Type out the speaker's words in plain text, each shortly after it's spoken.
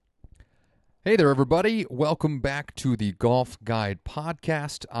Hey there, everybody. Welcome back to the Golf Guide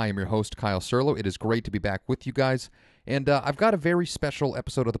Podcast. I am your host, Kyle Serlo. It is great to be back with you guys. And I've got a very special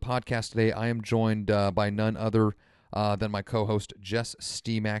episode of the podcast today. I am joined by none other than my co host, Jess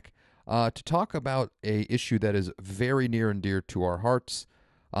Steemack, to talk about a issue that is very near and dear to our hearts.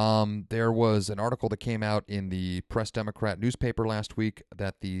 There was an article that came out in the Press Democrat newspaper last week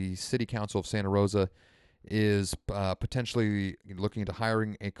that the City Council of Santa Rosa is potentially looking into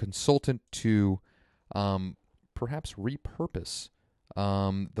hiring a consultant to perhaps repurpose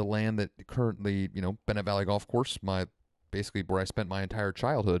the land that currently, Bennett Valley Golf Course, basically where I spent my entire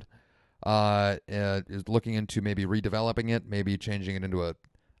childhood, is looking into maybe redeveloping it, maybe changing it into a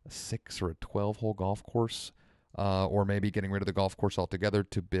 6 or a 12-hole golf course, or maybe getting rid of the golf course altogether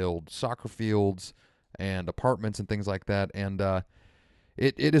to build soccer fields and apartments and things like that. And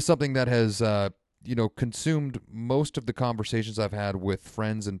it is something that has consumed most of the conversations I've had with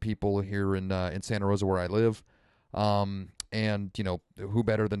friends and people here in Santa Rosa where I live. And who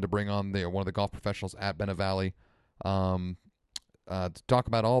better than to bring on one of the golf professionals at Bennett Valley to talk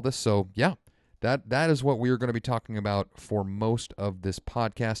about all this. So yeah, that is what we're going to be talking about for most of this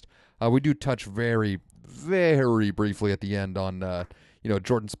podcast. We do touch very, very briefly at the end on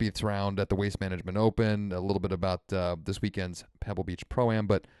Jordan Spieth's round at the Waste Management Open, a little bit about this weekend's Pebble Beach Pro-Am,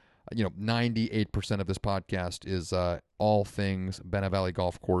 but 98% of this podcast is all things Bennett Valley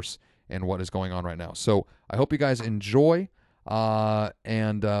Golf Course and what is going on right now. So I hope you guys enjoy.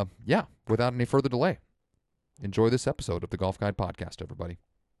 And without any further delay, enjoy this episode of the Golf Guide Podcast, everybody.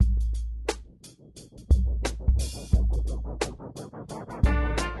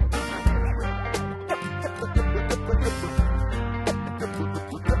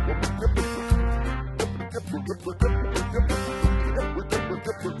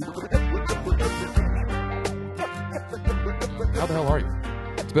 How the hell are you?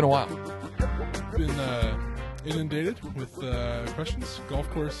 It's been a while. Been inundated with questions. Golf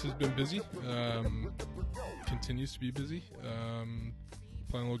course has been busy. Continues to be busy.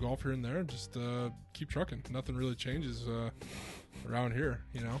 Playing a little golf here and there. Just keep trucking. Nothing really changes around here,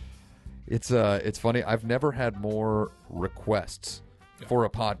 It's funny. I've never had more requests for a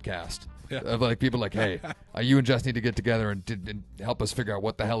podcast. Yeah. Like people like, hey, you and Jess need to get together and help us figure out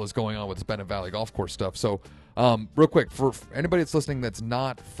what the hell is going on with this Bennett Valley Golf Course stuff. So, real quick, for anybody that's listening that's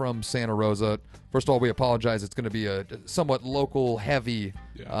not from Santa Rosa, first of all, we apologize. It's going to be a somewhat local heavy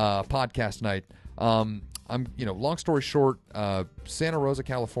podcast night. Long story short, Santa Rosa,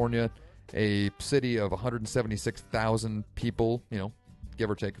 California, a city of 176,000 people,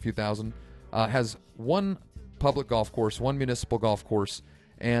 give or take a few thousand, has one public golf course, one municipal golf course.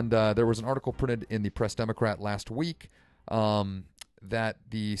 And there was an article printed in the Press Democrat last week that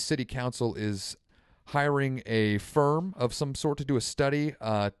the city council is hiring a firm of some sort to do a study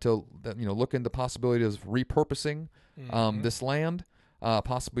to look into the possibility of repurposing this land,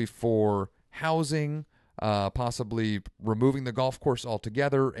 possibly for housing, possibly removing the golf course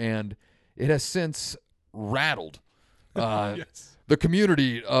altogether. And it has since rattled Yes. the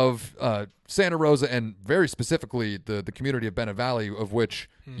community of Santa Rosa, and very specifically the community of Bennett Valley, of which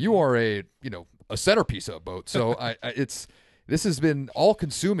you are a centerpiece of, both. So this has been all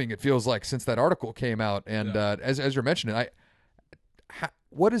consuming. It feels like since that article came out, and as you're mentioning,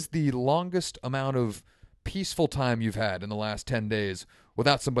 what is the longest amount of peaceful time you've had in the last 10 days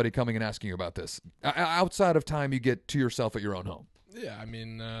without somebody coming and asking you about this, outside of time you get to yourself at your own home? Yeah, I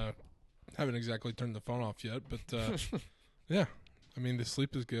mean, haven't exactly turned the phone off yet, but yeah, I mean, the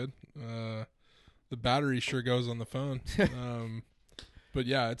sleep is good. The battery sure goes on the phone. But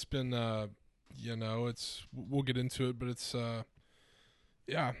yeah, it's been, we'll get into it, but it's,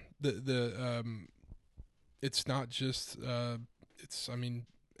 it's not just, I mean,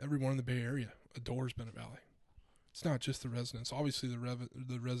 everyone in the Bay Area adores Bennett Valley. It's not just the residents. Obviously,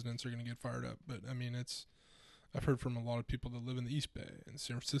 the residents are going to get fired up, but I mean, I've heard from a lot of people that live in the East Bay and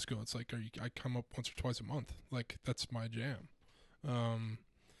San Francisco. It's like, I come up once or twice a month. Like, that's my jam.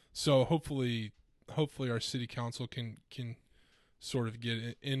 So hopefully our city council can sort of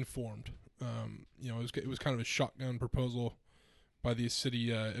get informed. It was kind of a shotgun proposal by the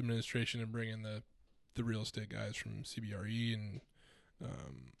city administration and bringing the real estate guys from CBRE, and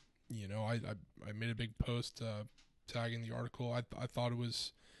I made a big post tagging the article. I thought it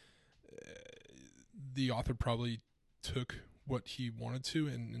was the author probably took what he wanted to,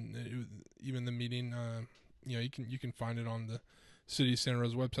 and even the meeting, you can find it on the City of Santa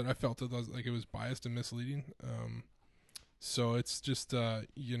Rosa website. I felt it was biased and misleading. So it's just I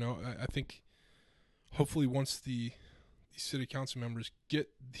think hopefully once the city council members get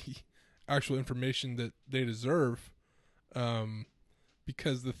the actual information that they deserve,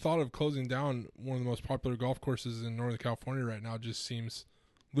 because the thought of closing down one of the most popular golf courses in Northern California right now just seems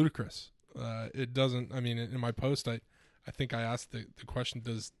ludicrous. It doesn't. I mean, in my post, I think I asked the question: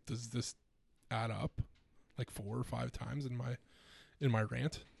 Does this add up like 4 or 5 times in my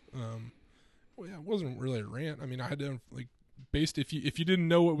rant? Well, yeah, it wasn't really a rant. I mean, I had to like based if you didn't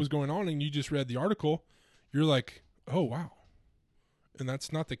know what was going on and you just read the article, you're like, oh wow, and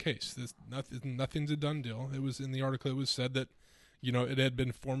that's not the case. Nothing's a done deal. It was in the article. It was said that it had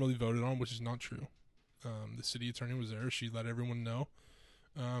been formally voted on, which is not true. The city attorney was there. She let everyone know.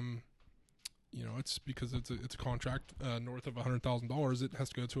 It's because it's a contract north of $100,000. It has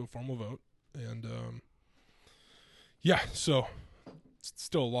to go to a formal vote, and so it's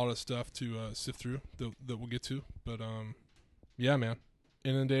still a lot of stuff to sift through that we'll get to. But yeah, man,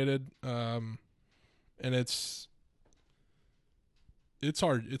 inundated, and it's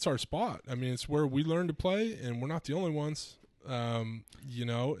our spot. I mean, it's where we learn to play, and we're not the only ones. And,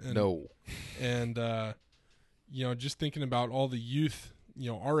 No. And just thinking about all the youth,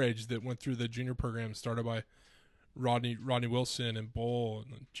 our age that went through the junior program started by Rodney Wilson and Bull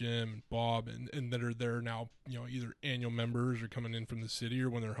and Jim and Bob and that are there now, either annual members or coming in from the city or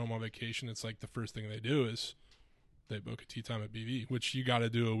when they're home on vacation. It's like the first thing they do is they book a tee time at BV, which you got to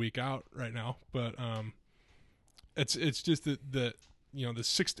do a week out right now. But it's just that the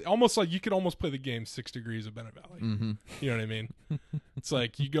 6, almost like you could almost play the game 6 degrees of Bennett Valley. Mm-hmm. You know what I mean? It's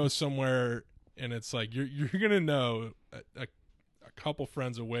like you go somewhere and it's like you're gonna know a couple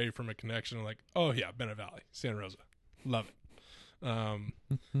friends away from a connection, like, oh yeah, Bennett Valley, Santa Rosa, love it.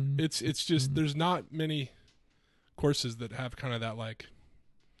 It's just there's not many courses that have kind of that like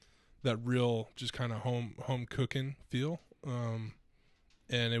that real just kind of home cooking feel, and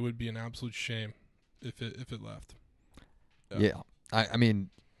it would be an absolute shame if it left. Yeah. I mean,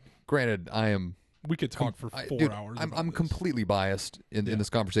 granted, we could talk for 4 hours. I'm completely biased in this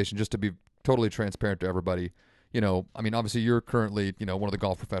conversation, just to be totally transparent to everybody. I mean, obviously you're currently, one of the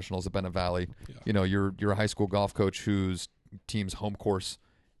golf professionals at Bennett Valley. Yeah. You're a high school golf coach whose team's home course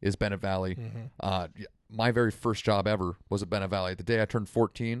is Bennett Valley. Mm-hmm. My very first job ever was at Bennett Valley. The day I turned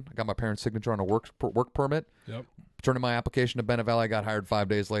 14, I got my parents' signature on a work permit. Yep. Turned in my application to Bennett Valley. I got hired 5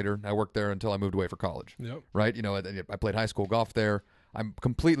 days later. I worked there until I moved away for college. Yep. Right? I played high school golf there. I'm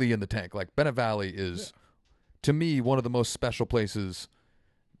completely in the tank. Like, Bennett Valley is, to me, one of the most special places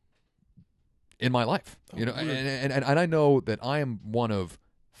in my life. And I know that I am one of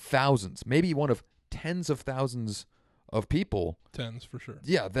thousands, maybe one of tens of thousands of people. Tens for sure.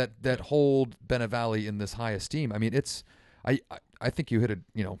 Yeah, that hold Bennett Valley in this high esteem. I mean, I think you hit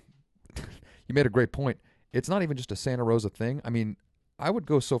you made a great point. It's not even just a Santa Rosa thing. I mean, I would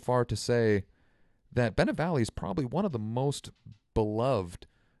go so far to say that Bennett Valley is probably one of the most beloved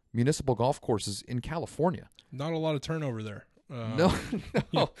municipal golf courses in California. Not a lot of turnover there. No.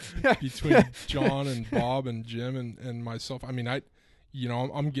 Between John and Bob and Jim and myself. I mean,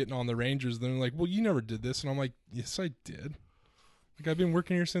 I'm getting on the Rangers. They're like, well, you never did this. And I'm like, yes, I did. Like, I've been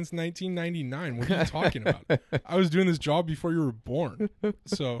working here since 1999. What are you talking about? I was doing this job before you were born.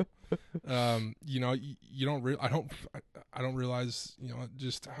 So, you don't I don't realize,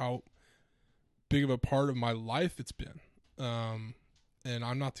 just how big of a part of my life it's been. And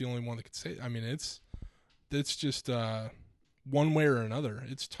I'm not the only one that could say it. I mean, it's just, one way or another,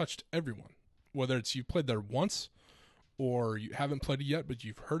 it's touched everyone. Whether it's you played there once, or you haven't played it yet, but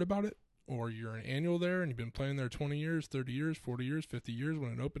you've heard about it, or you're an annual there and you've been playing there 20 years, 30 years, 40 years, 50 years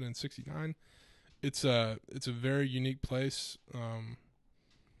when it opened in 69. It's a very unique place.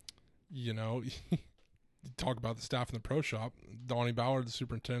 You talk about the staff in the pro shop. Donnie Ballard, the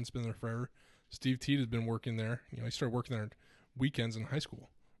superintendent's been there forever. Steve Teed has been working there. He started working there weekends in high school.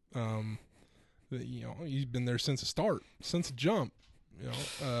 He's been there since the start, since the jump.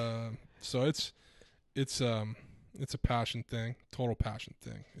 So it's a passion thing, total passion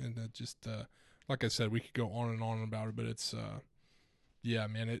thing, and it just like I said, we could go on and on about it, but it's yeah,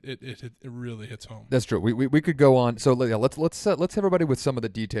 man, it really hits home. That's true. We could go on. So yeah, let's hit everybody with some of the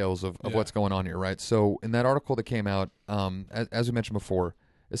details of what's going on here, right? So in that article that came out, as we mentioned before,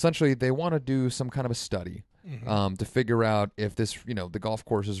 essentially they want to do some kind of a study to figure out if this, the golf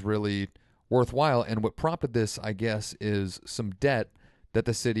course is really worthwhile. And what prompted this, I guess, is some debt that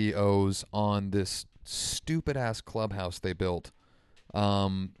the city owes on this stupid ass clubhouse they built.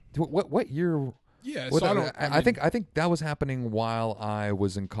 What year? Yeah, I think that was happening while I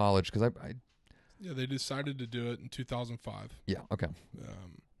was in college because I they decided to do it in 2005. Yeah, okay.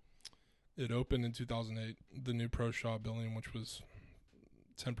 It opened in 2008. The new pro shop building, which was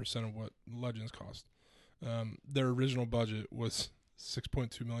 10% of what Legends cost. Their original budget was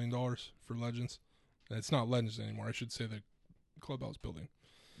 $6.2 million for Legends. And it's not Legends anymore. I should say the clubhouse building.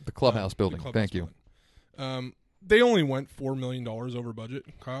 The clubhouse building. The clubhouse Thank you. building. They only went $4 million over budget,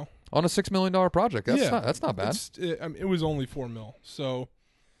 Kyle. On a $6 million project. That's not bad. It was only $4 million. So,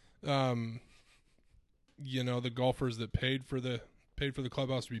 the golfers that paid for the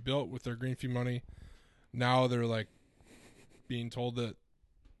clubhouse to be built with their green fee money, now they're like being told that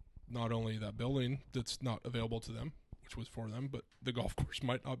not only that building that's not available to them, which was for them, but the golf course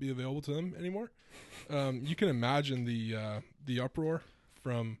might not be available to them anymore. You can imagine the uproar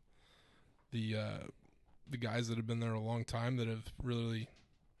from the guys that have been there a long time that have really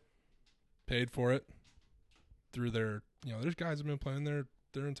paid for it through their, there's guys that have been playing their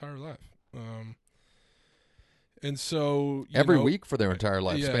entire life. And so every week for their entire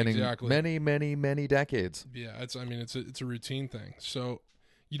life, spanning exactly. many, many, many decades. Yeah, it's a routine thing. So,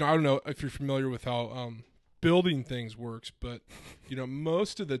 I don't know if you're familiar with how building things works, but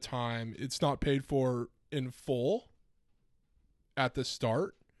most of the time it's not paid for in full at the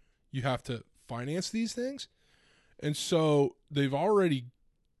start. You have to finance these things, and so they're already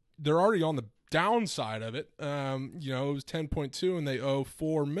on the downside of it. It was 10.2 and they owe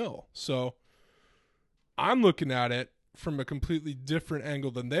 $4 million. So I'm looking at it from a completely different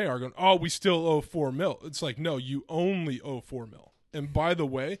angle than they are, going, oh, we still owe $4 million. It's like, no, you only owe $4 million. And by the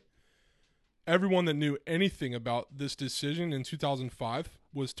way, everyone that knew anything about this decision in 2005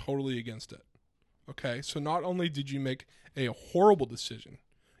 was totally against it. Okay, so not only did you make a horrible decision,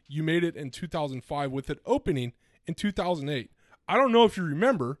 you made it in 2005 with it opening in 2008. I don't know if you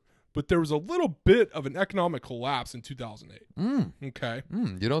remember, but there was a little bit of an economic collapse in 2008. Okay.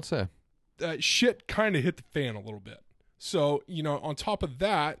 You don't say. Shit kind of hit the fan a little bit. So, on top of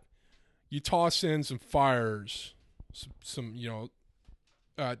that, you toss in some fires, some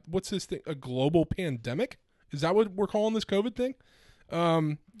what's this thing? A global pandemic? Is that what we're calling this COVID thing?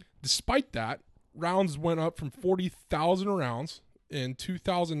 Despite that, rounds went up from 40,000 rounds in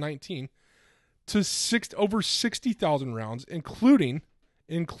 2019 to over 60,000 rounds, including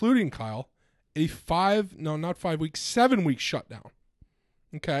Kyle, a 7-week shutdown.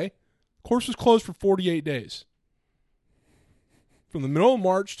 Okay. Course was closed for 48 days. From the middle of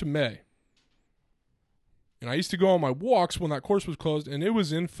March to May. And I used to go on my walks when that course was closed, and it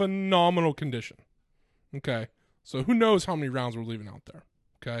was in phenomenal condition. Okay. So who knows how many rounds we're leaving out there.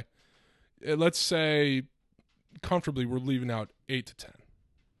 Okay. Let's say comfortably we're leaving out 8 to 10.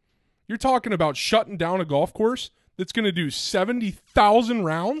 You're talking about shutting down a golf course that's going to do 70,000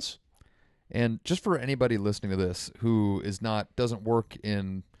 rounds? And just for anybody listening to this who doesn't work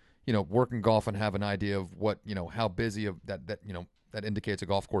in, work in golf and have an idea of what, how busy of that indicates a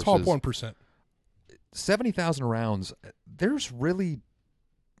golf course Top is. 1%. 70,000 rounds, there's really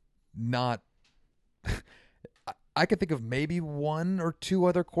not... I could think of maybe one or two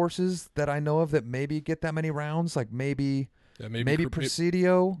other courses that I know of that maybe get that many rounds, like maybe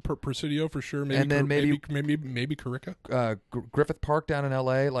Presidio. Presidio for sure. Maybe, and then maybe Carica. Griffith Park down in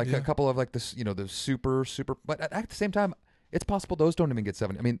L.A., a couple of like this, the super, but at the same time, it's possible those don't even get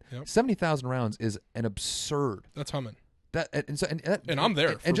 70. I mean, 70,000 rounds is an absurd. That's humming. And I'm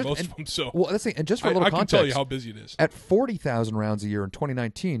there for most of them. So that's the thing. And just for a little context, I can tell you how busy it is. At 40,000 rounds a year in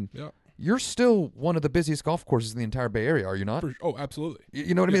 2019, you're still one of the busiest golf courses in the entire Bay Area, are you not? Absolutely.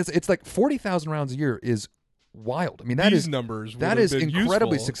 You know what I mean? It's like 40,000 rounds a year is wild. I mean, that is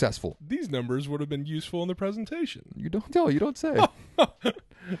incredibly successful. These numbers would have been useful in the presentation. You don't say.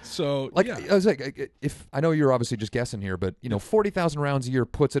 So, I was like, if I know you're obviously just guessing here, but 40,000 rounds a year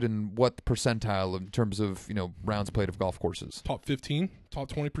puts it in what percentile in terms of rounds played of golf courses? Top 15, top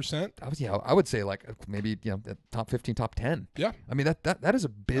 20%. I would say like maybe top 15, top 10. Yeah, I mean that is a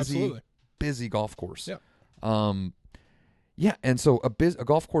busy golf course. Yeah, and so a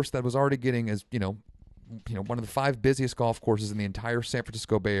golf course that was already getting as one of the 5 busiest golf courses in the entire San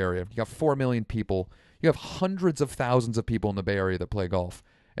Francisco Bay Area. You got 4 million people. You have hundreds of thousands of people in the Bay Area that play golf.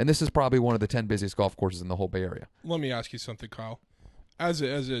 And this is probably one of the 10 busiest golf courses in the whole Bay Area. Let me ask you something, Kyle. As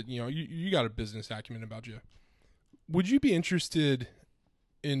a you got a business acumen about you. Would you be interested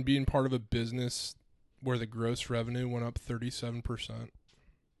in being part of a business where the gross revenue went up 37%?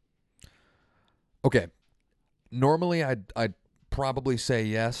 Okay. Normally I'd probably say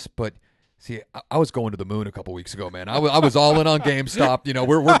yes, but see, I was going to the moon a couple weeks ago, man. I was all in on GameStop.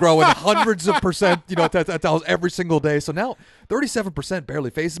 We're growing hundreds of percent, that every single day. So now 37% barely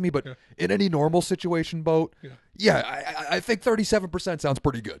phases me, but in any normal situation, Boat, I think 37% sounds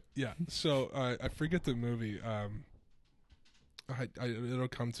pretty good. Yeah. So I forget the movie. It'll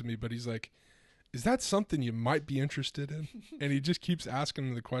come to me, but he's like, is that something you might be interested in? And he just keeps asking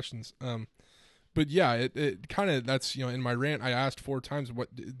him the questions. But yeah, it kind of, that's, in my rant, I asked 4 times,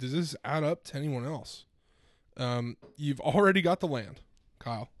 what does this add up to anyone else? You've already got the land,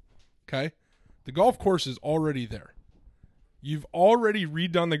 Kyle. Okay? The golf course is already there. You've already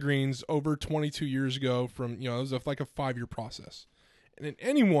redone the greens over 22 years ago from, it was like a 5-year process. And then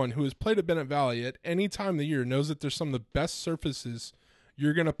anyone who has played at Bennett Valley at any time of the year knows that there's some of the best surfaces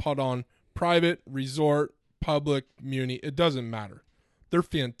you're going to putt on, private, resort, public, muni. It doesn't matter. They're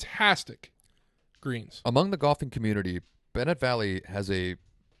fantastic greens. Among the golfing community, Bennett Valley has a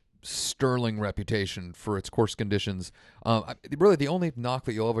sterling reputation for its course conditions. Really, the only knock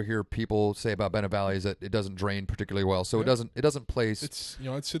that you'll ever hear people say about Bennett Valley is that it doesn't drain particularly well. So it doesn't place it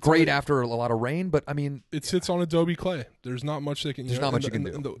sits great after a lot of rain. But I mean, it sits on adobe clay. There's not much they can. There's not much you can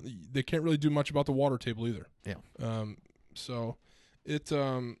do. And they can't really do much about the water table either. Yeah. So it.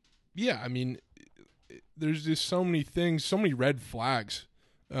 Yeah. I mean, there's just so many things, so many red flags.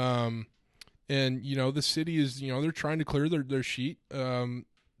 And the city is, they're trying to clear their sheet.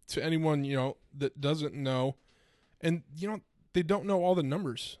 To anyone, that doesn't know, and, they don't know all the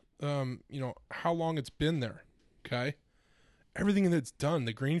numbers, how long it's been there, okay? Everything that's done,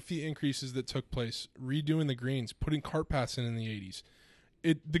 the green fee increases that took place, redoing the greens, putting cart paths in the 80s.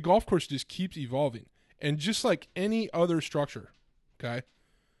 The golf course just keeps evolving. And just like any other structure, okay,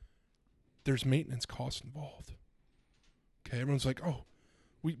 there's maintenance costs involved. Okay, everyone's like, oh,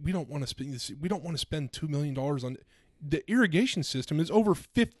 we don't want to spend this. We don't want to spend $2 million on the irrigation system is over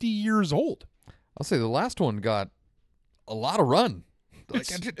 50 years old. I'll say the last one got a lot of run.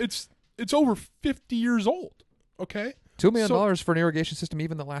 It's over 50 years old. Okay, $2 million for an irrigation system,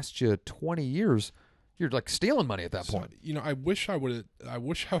 even that lasts you 20 years. You're like stealing money at that point. I wish I would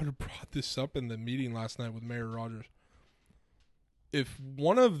have brought this up in the meeting last night with Mayor Rogers. If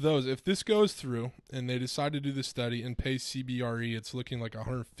this goes through and they decide to do the study and pay CBRE, it's looking like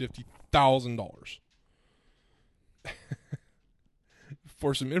 $150,000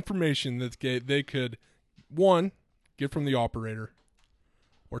 for some information that they could, one, get from the operator,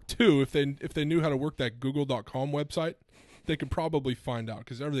 or two, if they knew how to work that Google.com website, they could probably find out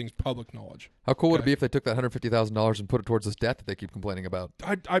because everything's public knowledge. How cool would it be if they took that $150,000 and put it towards this debt that they keep complaining about?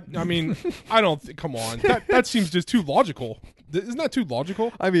 I mean, I don't think. Come on, that seems just too logical. Isn't that too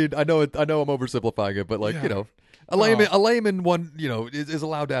logical? I mean, I know I'm oversimplifying it, but a layman one is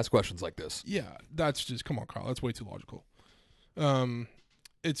allowed to ask questions like this. Yeah, that's just, come on, Kyle. That's way too logical.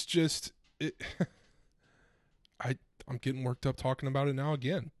 It's just I'm getting worked up talking about it now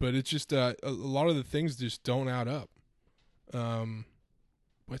again, but it's just a lot of the things just don't add up.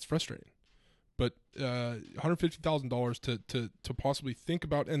 It's frustrating, but $150,000 to possibly think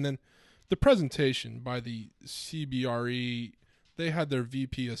about, and then the presentation by the CBRE. They had their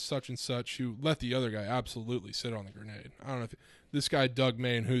VP as such and such who let the other guy absolutely sit on the grenade. I don't know if this guy Doug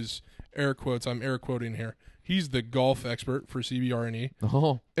Main, who's air quotes, I'm air quoting here. He's the golf expert for CBRE.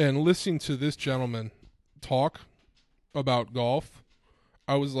 Oh. And listening to this gentleman talk about golf,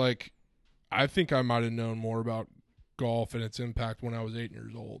 I was like, I think I might have known more about golf and its impact when I was 8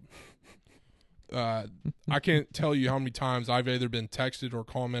 years old. I can't tell you how many times I've either been texted or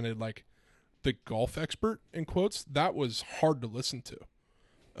commented like, the golf expert in quotes. That was hard to listen to.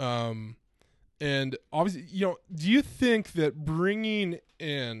 And obviously, do you think that bringing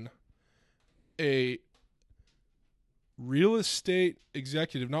in a real estate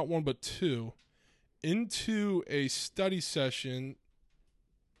executive, not one but two, into a study session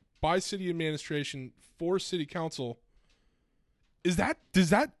by city administration for city council, if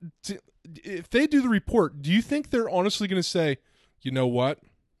they do the report, do you think they're honestly going to say, you know what?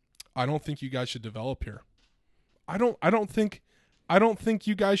 I don't think you guys should develop here. I don't think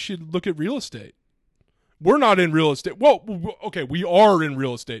you guys should look at real estate. We're not in real estate. Well, okay, we are in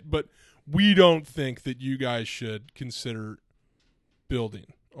real estate, but we don't think that you guys should consider building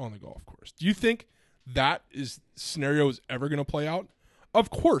on the golf course. Do you think that scenario is ever going to play out? Of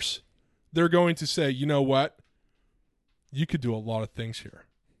course, they're going to say, you know what? You could do a lot of things here.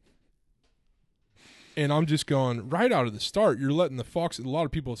 And I'm just going, right out of the start, you're letting the fox, a lot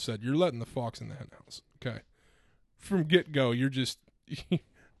of people have said, you're letting the fox in the hen house. Okay. From get-go, you're just,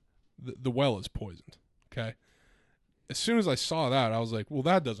 the well is poisoned. Okay. As soon as I saw that, I was like, well,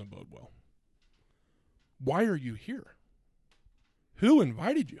 that doesn't bode well. Why are you here? Who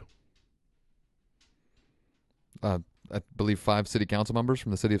invited you? I believe 5 city council members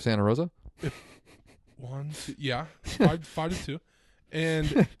from the city of Santa Rosa. 1, 2, yeah, 5 to 2.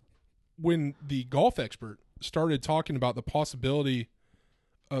 And when the golf expert started talking about the possibility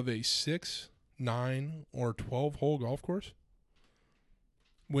of a 6, 9, or 12-hole golf course,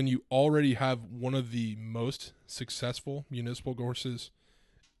 when you already have one of the most successful municipal courses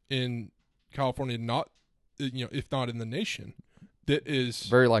in California, not if not in the nation, that is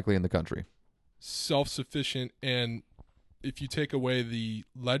very likely in the country. self-sufficient, and if you take away the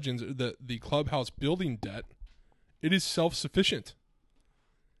Legends, the clubhouse building debt, it is self-sufficient.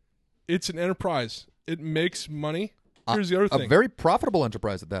 It's an enterprise. It makes money. Here's the other thing. A very profitable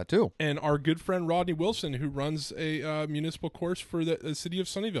enterprise at that, too. And our good friend Rodney Wilson, who runs a municipal course for the city of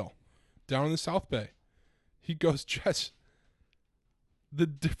Sunnyvale down in the South Bay, he goes, Jess, the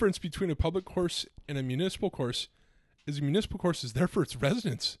difference between a public course and a municipal course is a municipal course is there for its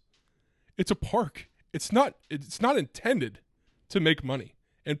residents. It's a park. It's not intended to make money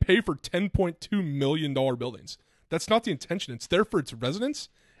and pay for $10.2 million buildings. That's not the intention. It's there for its residents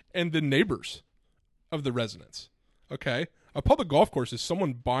and the neighbors of the residents. Okay? A public golf course is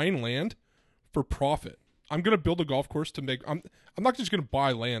someone buying land for profit. I'm going to build a golf course to make... I'm not just going to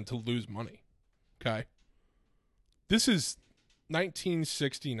buy land to lose money. Okay? This is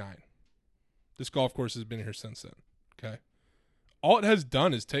 1969. This golf course has been here since then. Okay? All it has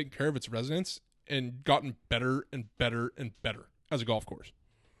done is taken care of its residents and gotten better and better and better as a golf course.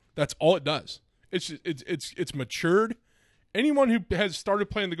 That's all it does. It's matured. Anyone who has started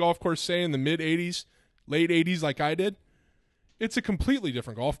playing the golf course, say in the mid 80s, late 80s, like I did, it's a completely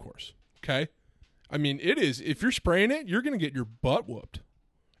different golf course. Okay, I mean it is. If you're spraying it, you're going to get your butt whooped.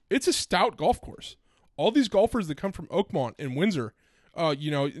 It's a stout golf course. All these golfers that come from Oakmont and Windsor,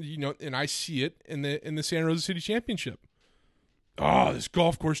 you know, and I see it in the Santa Rosa City Championship. Oh, this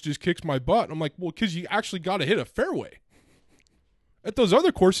golf course just kicks my butt. I'm like, well, because you actually got to hit a fairway. At those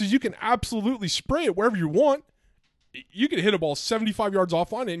other courses, you can absolutely spray it wherever you want. You can hit a ball 75 yards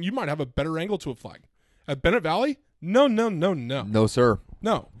offline, and you might have a better angle to a flag. At Bennett Valley, no. No, sir.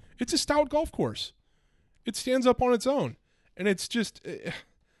 No. It's a stout golf course. It stands up on its own, and it's just,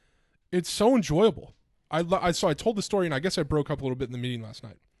 it's so enjoyable. So I told the story, and I guess I broke up a little bit in the meeting last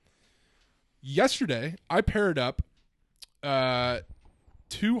night. Yesterday, I paired up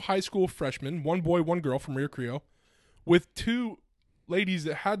two high school freshmen, one boy, one girl from Rio Creo, with two ladies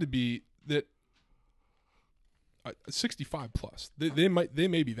that had to be 65 plus. They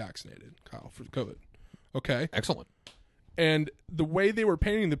may be vaccinated, Kyle, for COVID. Okay. Excellent. And the way they were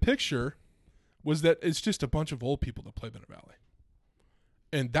painting the picture was that it's just a bunch of old people that play Bennett Valley.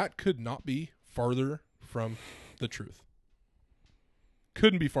 And that could not be farther from the truth.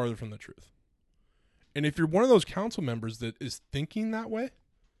 Couldn't be farther from the truth. And if you're one of those council members that is thinking that way,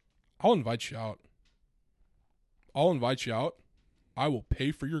 I'll invite you out. I will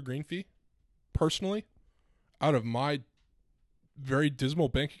pay for your green fee personally out of my very dismal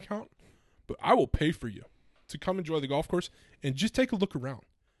bank account, but I will pay for you to come enjoy the golf course and just take a look around.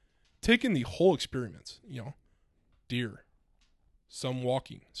 Take in the whole experience, deer, some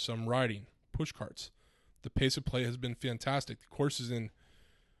walking, some riding, push carts. The pace of play has been fantastic. The course is in.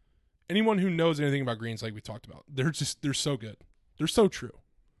 Anyone who knows anything about greens, like we talked about, they're so good. They're so true.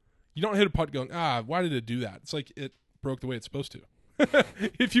 You don't hit a putt going, why did it do that? It's like it broke the way it's supposed to.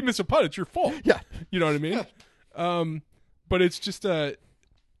 If you miss a putt, it's your fault. Yeah. You know what I mean? Yeah. But it's just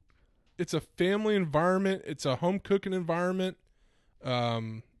it's a family environment. It's a home cooking environment.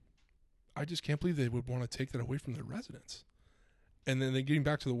 I just can't believe they would want to take that away from their residents. And then getting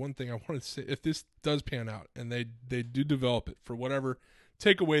back to the one thing I wanted to say, if this does pan out and they do develop it for whatever,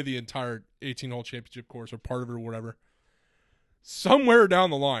 take away the entire 18-hole championship course or part of it or whatever, somewhere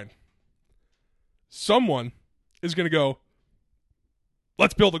down the line, someone is going to go,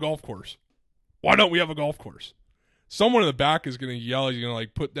 let's build a golf course. Why don't we have a golf course? Someone in the back is going to yell. He's going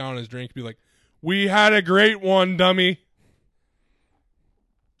to put down his drink and be like, we had a great one, dummy.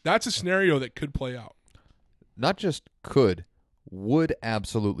 That's a scenario that could play out. Not just could, would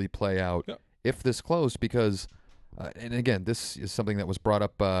absolutely play out if this closed because, and again, this is something that was brought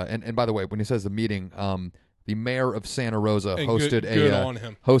up. And by the way, when he says the meeting, the mayor of Santa Rosa hosted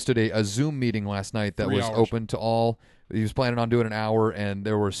a Zoom meeting last night that was open to all. He was planning on doing an hour, and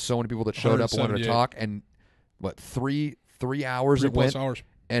there were so many people that showed up and wanted to talk. And what, three hours it went? 3+ hours.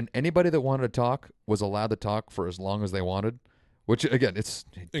 And anybody that wanted to talk was allowed to talk for as long as they wanted. Which, again, it's...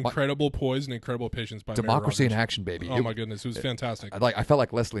 incredible poise and incredible patience by democracy in action, baby. Oh, my goodness. It was fantastic. I felt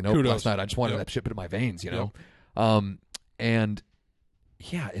like Leslie Knope last night. I just wanted that shit put in my veins, you know? And,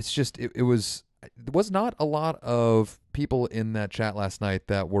 yeah, it's just... It was... There was not a lot of people in that chat last night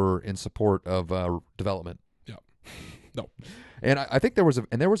that were in support of development. Yeah. No. And I think there was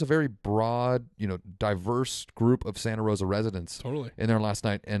a very broad, diverse group of Santa Rosa residents in there last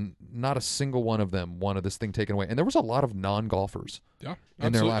night, and not a single one of them wanted this thing taken away. And there was a lot of non-golfers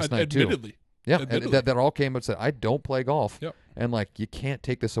in there last night admittedly. Too. Yeah, that all came up and said, I don't play golf. Yep. And you can't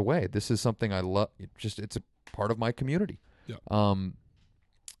take this away. This is something I love. It's a part of my community. Yeah.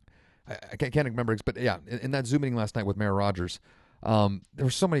 I can't remember, but yeah, in that Zoom meeting last night with Mayor Rogers, there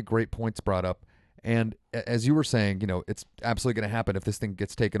were so many great points brought up. And as you were saying, it's absolutely going to happen if this thing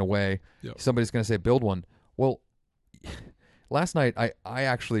gets taken away. Yep. Somebody's going to say, build one. Well, last night I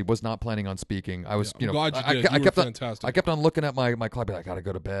actually was not planning on speaking. I was, I'm glad you did. I You kept were on, fantastic. I kept on looking at my clock. I got to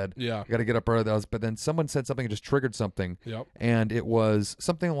go to bed. Yeah. I got to get up early. But then someone said something and just triggered something. Yep. And it was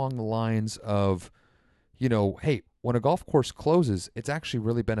something along the lines of, hey, when a golf course closes, it's actually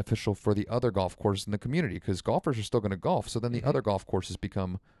really beneficial for the other golf courses in the community because golfers are still going to golf. So then the other golf courses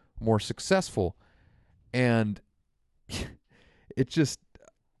become more successful. And it just,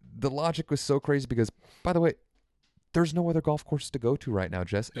 the logic was so crazy because, by the way, there's no other golf courses to go to right now,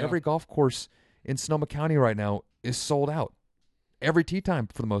 Jess. Yeah. Every golf course in Sonoma County right now is sold out. Every tee time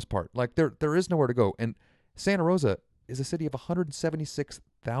for the most part. Like there is nowhere to go. And Santa Rosa is a city of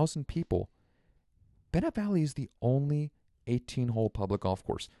 176,000 people. Bennett Valley is the only 18-hole public golf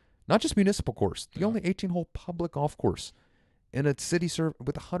course. Not just municipal course. The only 18-hole public golf course in a city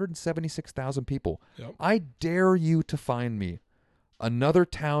with 176,000 people. Yep. I dare you to find me another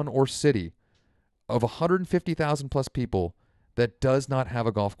town or city of 150,000 plus people that does not have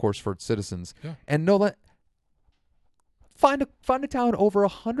a golf course for its citizens. Yeah. And find a town over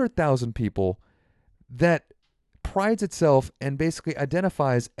 100,000 people that prides itself and basically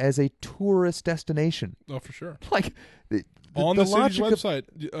identifies as a tourist destination. Oh, for sure. Like On the city's logic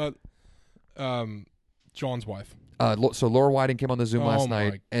website, John's wife. So Laura Whiting came on the Zoom last my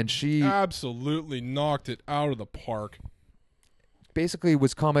night, and she absolutely knocked it out of the park. basically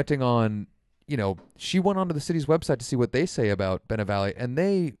was commenting on, she went onto the city's website to see what they say about Bennett Valley, and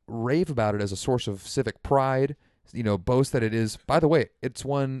they rave about it as a source of civic pride, boast that it is. By the way, it's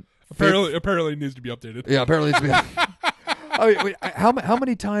one... Apparently it needs to be updated. Yeah, apparently it's... I mean, wait, how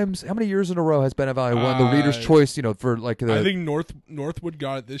many years in a row has Bennett Valley won the Reader's Choice, for like the... I think Northwood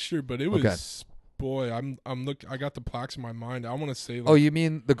got it this year, but it was... Okay. Boy, I got the plaques in my mind. I want to say... oh, you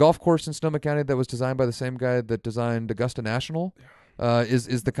mean the golf course in Sonoma County that was designed by the same guy that designed Augusta National?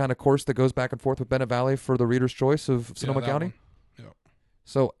 Is the kind of course that goes back and forth with Bennett Valley for the Reader's Choice of Sonoma County? Yeah.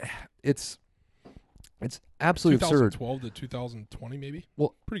 So it's absolutely absurd. 2012 to 2020, maybe.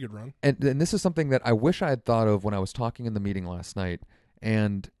 Well, pretty good run. And this is something that I wish I had thought of when I was talking in the meeting last night.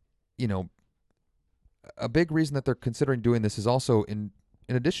 And a big reason that they're considering doing this is also in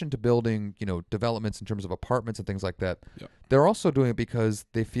addition to building developments in terms of apartments and things like that. Yeah. They're also doing it because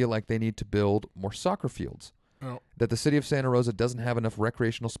they feel like they need to build more soccer fields. Oh. That the city of Santa Rosa doesn't have enough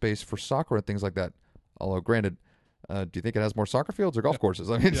recreational space for soccer and things like that. Although, granted, do you think it has more soccer fields or golf courses?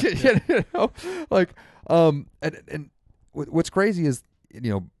 I mean, and what's crazy is,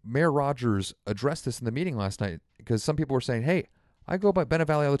 Mayor Rogers addressed this in the meeting last night because some people were saying, "Hey, I go by Bennett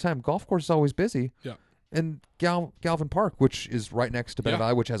Valley all the time. Golf course is always busy." Yeah. And Galvin Park, which is right next to Bennett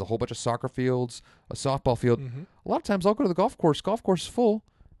Valley, which has a whole bunch of soccer fields, a softball field. Mm-hmm. A lot of times I'll go to the golf course. Golf course is full,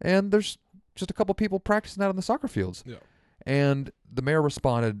 and there's just a couple people practicing out on the soccer fields. Yeah. And the mayor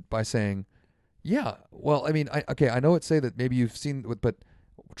responded by saying, "Yeah, well, I mean, I know it say that maybe you've seen, but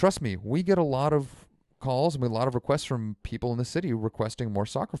trust me, we get a lot of calls and a lot of requests from people in the city requesting more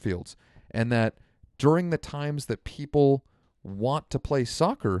soccer fields, and that during the times that people want to play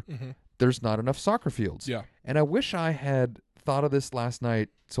soccer." Mm-hmm. There's not enough soccer fields. Yeah. And I wish I had thought of this last night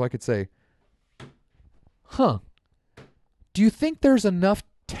so I could say, do you think there's enough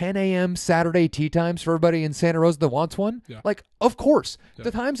 10 a.m. Saturday tee times for everybody in Santa Rosa that wants one? Yeah. Like, of course. Yeah. The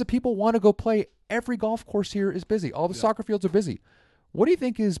times that people want to go play, every golf course here is busy. All the soccer fields are busy. What do you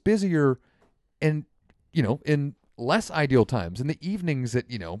think is busier in less ideal times, in the evenings at,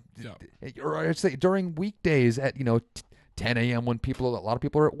 or I'd say during weekdays at, 10 a.m. when a lot of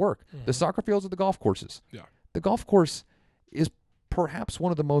people are at work. Mm-hmm. The soccer fields are the golf courses. Yeah. The golf course is perhaps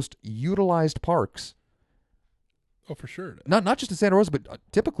one of the most utilized parks. Oh, for sure. Not just in Santa Rosa, but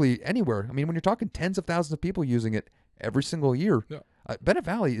typically anywhere. I mean, when you're talking tens of thousands of people using it every single year, Bennett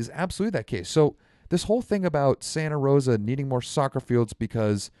Valley is absolutely that case. So this whole thing about Santa Rosa needing more soccer fields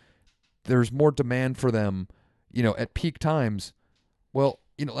because there's more demand for them, at peak times. Well,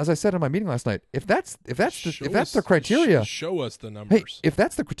 as I said in my meeting last night, if that's the criteria, show us the numbers. Hey, if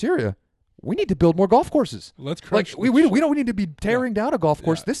that's the criteria, we need to build more golf courses. Let's crunch. We don't need to be tearing down a golf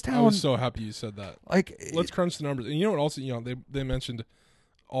course. This town. I was so happy you said that. Let's crunch the numbers. And you know what? Also, they mentioned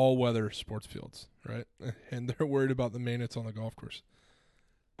all weather sports fields, right? And they're worried about the maintenance on the golf course.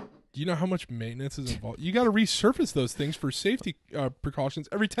 Do you know how much maintenance is involved? You got to resurface those things for safety precautions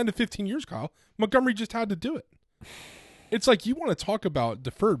every 10 to 15 years, Kyle. Montgomery just had to do it. It's like you want to talk about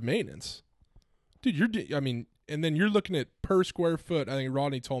deferred maintenance. Dude, and then you're looking at per square foot. I think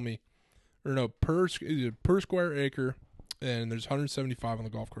Rodney told me, or no, per square acre, and there's 175 on the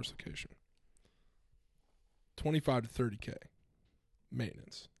golf course location. 25 to 30K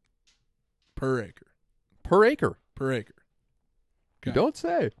maintenance per acre. Per acre. Per acre. You Okay. don't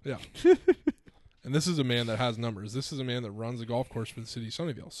say. Yeah. And this is a man that has numbers. This is a man that runs a golf course for the city of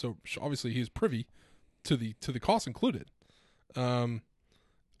Sunnyvale. So obviously he's privy to the costs included.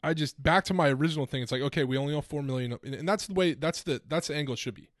 I just back to my original thing. It's like, okay, we only owe $4 million, and that's the way. That's the angle it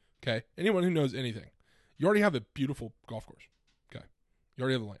should be. Okay, anyone who knows anything, you already have a beautiful golf course. Okay, you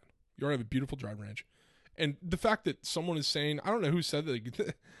already have the land. You already have a beautiful driving range, and the fact that someone is saying, I don't know who said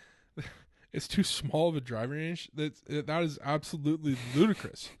that it's too small of a driving range. That is absolutely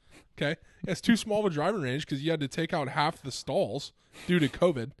ludicrous. Okay, it's too small of a driving range because you had to take out half the stalls due to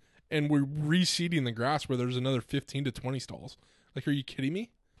COVID, and we're reseeding the grass where there's another 15 to 20 stalls. Like, are you kidding me?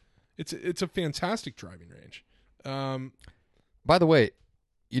 It's a fantastic driving range. By the way,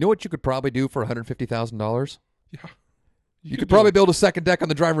 you know what you could probably do for $150,000? Yeah, You could probably build a second deck on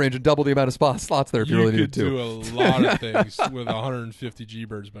the driving range and double the amount of slots there if you really needed to. You could do a lot of things with 150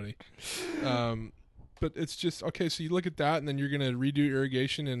 G-Birds, buddy. But it's just, okay, so you look at that, and then you're going to redo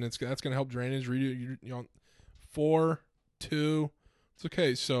irrigation, and that's going to help drainage. Redo, 4, 2. It's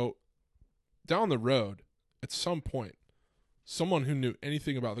okay. So down the road, at some point, someone who knew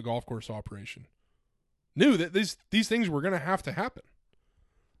anything about the golf course operation knew that these things were going to happen.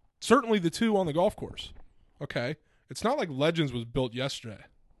 Certainly the two on the golf course. Okay? It's not like Legends was built yesterday.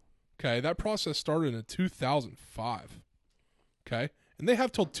 Okay? That process started in 2005. Okay? And they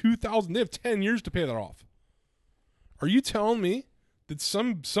have till 2000. They have 10 years to pay that off. Are you telling me that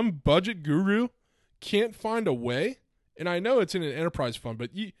some budget guru can't find a way? And I know it's in an enterprise fund,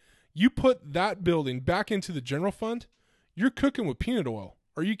 but you put that building back into the general fund, you're cooking with peanut oil.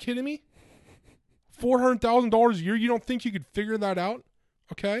 Are you kidding me? $400,000 a year? You don't think you could figure that out?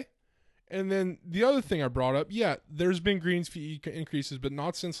 Okay? And then the other thing I brought up, yeah, there's been greens fee increases, but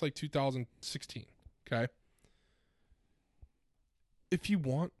not since like 2016. Okay? If you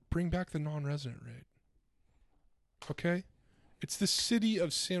want, bring back the non-resident rate. Okay? It's the city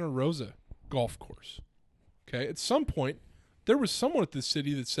of Santa Rosa golf course. Okay? At some point, there was someone at the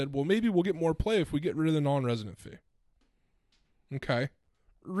city that said, well, maybe we'll get more play if we get rid of the non-resident fee. Okay?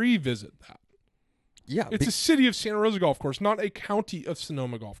 Revisit that. Yeah. It's a city of Santa Rosa golf course, not a county of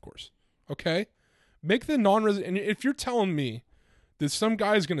Sonoma golf course. Okay? Make the non-resident... And if you're telling me that some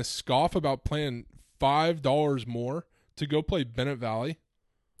guy is going to scoff about paying $5 more to go play Bennett Valley...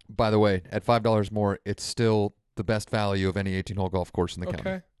 By the way, at $5 more, it's still the best value of any 18-hole golf course in the county.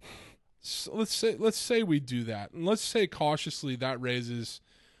 Okay? So let's say we do that. And let's say cautiously that raises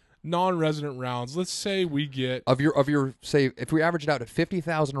non-resident rounds. Let's say we get... Of your say, if we average it out at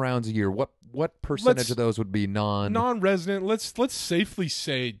 50,000 rounds a year, what percentage of those would be non-resident? Let's safely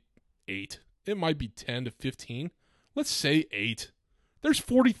say 8. It might be 10 to 15. Let's say 8. There's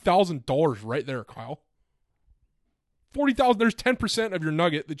 $40,000 right there, Kyle. 40,000. There's 10% of your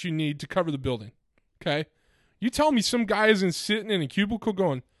nugget that you need to cover the building. Okay, you tell me some guy isn't sitting in a cubicle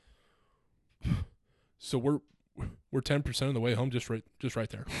going, so we're 10% of the way home, just right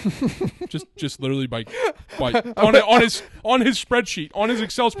there, just literally by on his spreadsheet, on his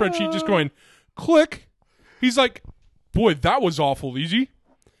Excel spreadsheet, just going click. He's like, boy, that was awful easy.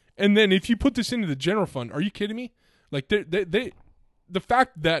 And then if you put this into the general fund, are you kidding me? Like they the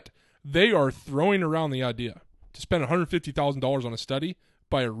fact that they are throwing around the idea to spend $150,000 on a study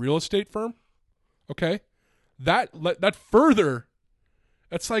by a real estate firm, okay, that further,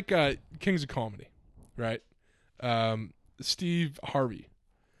 that's like Kings of Comedy, right? Steve Harvey,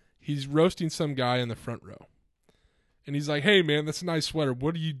 he's roasting some guy in the front row, and he's like, "Hey man, that's a nice sweater.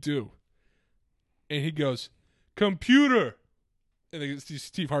 What do you do?" And he goes, "Computer." And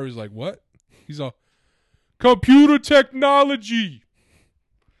Steve Harvey's like, "What?" He's all, "Computer technology."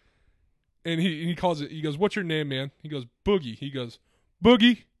 And he calls it, he goes, "What's your name, man?" He goes, "Boogie." He goes,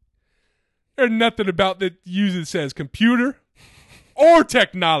 "Boogie, there's nothing about that user says computer or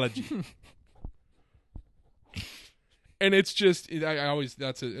technology." And it's just, I always,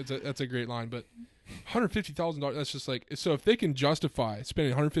 that's a great line, but $150,000, that's just like, so if they can justify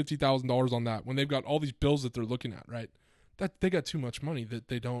spending $150,000 on that when they've got all these bills that they're looking at, right? That they got too much money that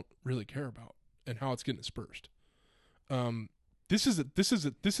they don't really care about and how it's getting dispersed. This is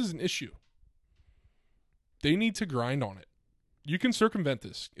an issue. They need to grind on it. You can circumvent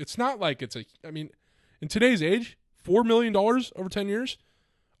this. It's not like in today's age, $4 million over 10 years,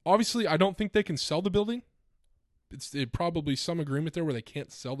 obviously I don't think they can sell the building. It's probably some agreement there where they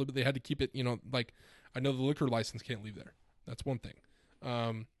can't sell it, but they had to keep it, like I know the liquor license can't leave there. That's one thing.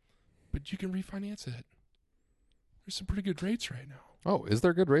 But you can refinance it. There's some pretty good rates right now. Oh, is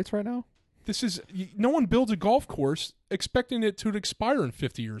there good rates right now? No one builds a golf course expecting it to expire in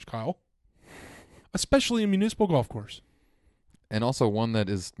 50 years, Kyle. Especially a municipal golf course. and also one that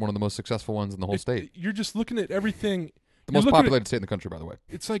is one of the most successful ones in the whole state. You're just looking at everything. The most populated state in the country, by the way.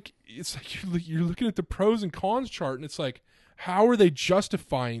 It's like you're looking at the pros and cons chart, and it's like, how are they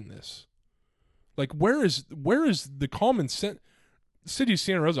justifying this? Like, where is the common sense? City of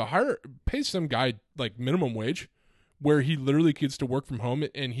Santa Rosa pays some guy like minimum wage, where he literally gets to work from home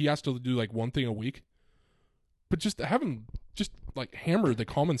and he has to do like one thing a week. But just have him just like hammer the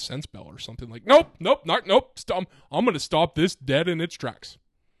common sense bell or something. Like, nope. Stop. I'm going to stop this dead in its tracks.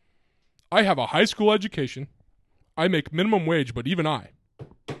 I have a high school education. I make minimum wage, but even I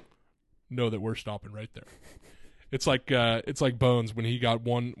know that we're stopping right there. It's like Bones when he got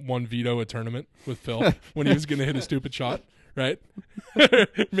one veto a tournament with Phil when he was going to hit a stupid shot, right?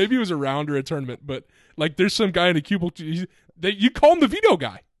 Maybe it was a round or a tournament, but like there's some guy in a cubicle. You call him the veto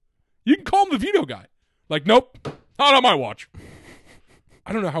guy. You can call him the veto guy. Like, nope, not on my watch.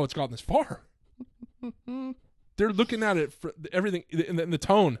 I don't know how it's gotten this far. They're looking at it for everything, and the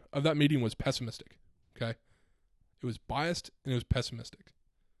tone of that meeting was pessimistic. Okay, it was biased and it was pessimistic.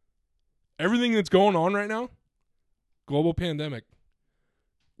 Everything that's going on right now, global pandemic,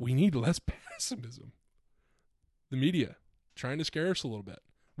 we need less pessimism. The media trying to scare us a little bit.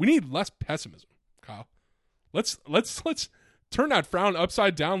 We need less pessimism, Kyle. Let's turn that frown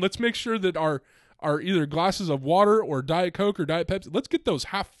upside down. Let's make sure that our either glasses of water or Diet Coke or Diet Pepsi, let's get those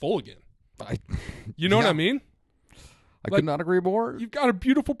half full again. You know what I mean? I could not agree more. You've got a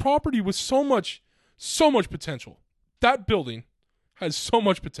beautiful property with so much potential. That building has so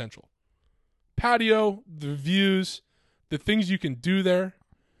much potential. Patio, the views, the things you can do there.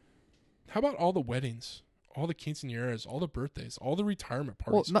 How about all the weddings, all the quinceañeras, all the birthdays, all the retirement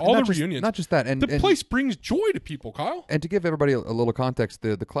parties, all the reunions? Not just that. And the place brings joy to people, Kyle. And to give everybody a little context,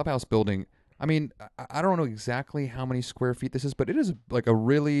 the clubhouse building, I mean, I don't know exactly how many square feet this is, but it is like a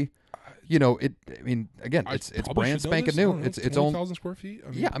really, again, it's brand spanking new. It's 20,000 square feet.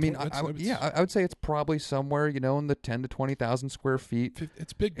 I would say it's probably somewhere, in the 10 to 20,000 square feet.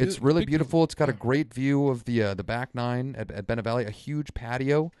 It's big. It's really beautiful. It's got a great view of the back nine at Bennett Valley, a huge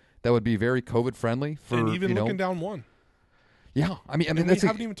patio that would be very COVID friendly for, and even looking down one. Yeah, I mean, we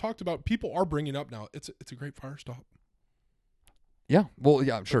haven't even talked about. People are bringing up now. It's a great fire stop. Yeah, well,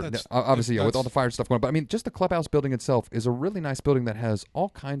 yeah, sure. Obviously, with all the fire stuff going on. But I mean, just the clubhouse building itself is a really nice building that has all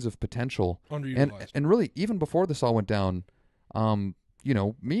kinds of potential. Underutilized. And really, even before this all went down,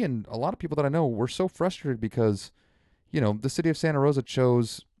 me and a lot of people that I know were so frustrated because, the city of Santa Rosa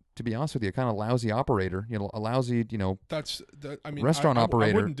chose, to be honest with you, a kind of lousy operator, a lousy, restaurant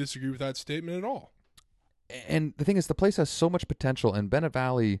operator. I wouldn't disagree with that statement at all. And the thing is, the place has so much potential, and Bennett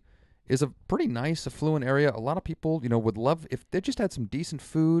Valley is a pretty nice, affluent area. A lot of people, would love if they just had some decent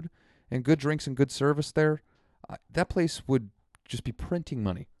food and good drinks and good service there. That place would just be printing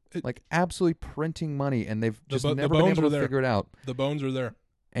money, like absolutely printing money, and they've just never been able to figure it out. The bones are there,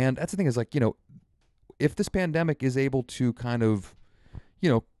 and that's the thing is like if this pandemic is able to kind of,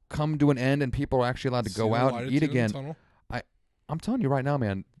 come to an end and people are actually allowed to go out and eat again, I'm telling you right now,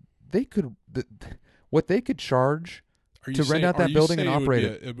 man, they could what they could charge. To rent out that building and operate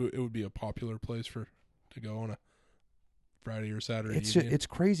it. It would be a popular place to go on a Friday or Saturday evening. It's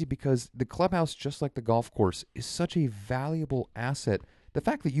crazy because the clubhouse, just like the golf course, is such a valuable asset. The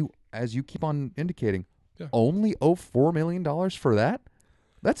fact that you, as you keep on indicating, only owe $4 million for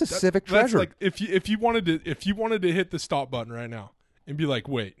that's a civic treasure. Like if you wanted to hit the stop button right now and be like,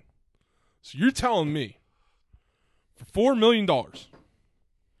 wait, so you're telling me for $4 million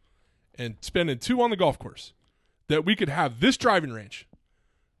and spending $2 on the golf course, that we could have this driving range,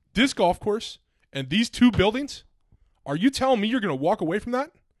 this golf course, and these 2 buildings? Are you telling me you're going to walk away from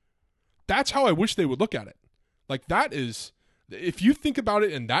that? That's how I wish they would look at it. Like, that is, if you think about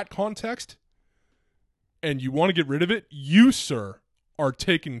it in that context and you want to get rid of it, you, sir, are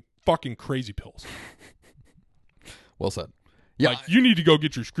taking fucking crazy pills. Well said. Yeah. Like, you need to go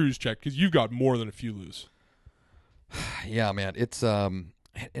get your screws checked because you've got more than a few loose. Yeah, man. It's, and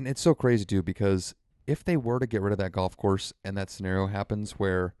it's so crazy, too, because if they were to get rid of that golf course and that scenario happens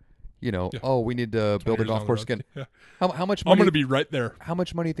where, we need to build a golf course again. Yeah. How much money? I'm going to be right there. How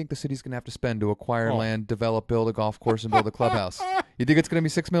much money do you think the city's going to have to spend to acquire land, develop, build a golf course, and build a clubhouse? You think it's going to be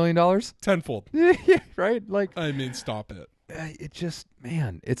 $6 million? Tenfold. Yeah, right? Like, I mean, stop it. It just,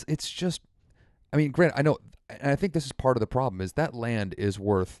 man, it's just, I mean, granted, I know, and I think this is part of the problem, is that land is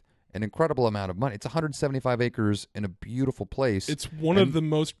worth an incredible amount of money. It's 175 acres in a beautiful place. It's one of the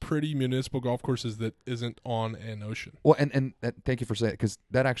most pretty municipal golf courses that isn't on an ocean. Well, and thank you for saying it, because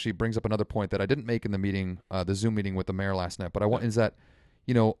that actually brings up another point that I didn't make in the meeting, the Zoom meeting with the mayor last night. But is that,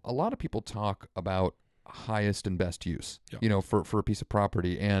 a lot of people talk about highest and best use, for a piece of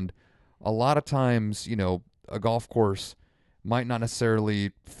property, and a lot of times, a golf course might not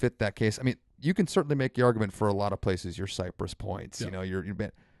necessarily fit that case. I mean, you can certainly make the argument for a lot of places. Your Cypress Points, Yeah. you know, your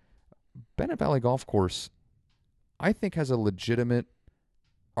Bennett Valley Golf Course, I think, has a legitimate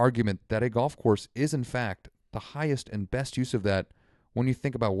argument that a golf course is in fact the highest and best use of that when you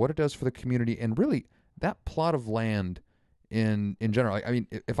think about what it does for the community and really that plot of land in general. I mean,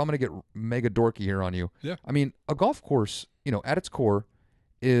 if I'm going to get mega dorky here on you, Yeah. I mean, a golf course, you know, at its core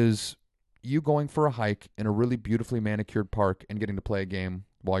is you going for a hike in a really beautifully manicured park and getting to play a game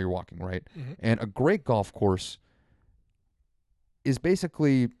while you're walking, right? Mhm. And a great golf course is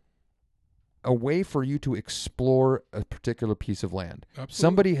basically a way for you to explore a particular piece of land. Absolutely.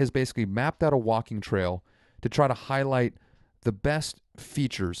 Somebody has basically mapped out a walking trail to try to highlight the best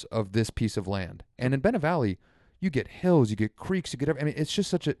features of this piece of land. And in Bennett Valley, you get hills, you get creeks, you get I mean, it's just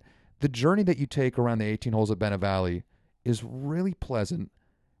such a the journey that you take around the 18 holes at Bennett Valley is really pleasant.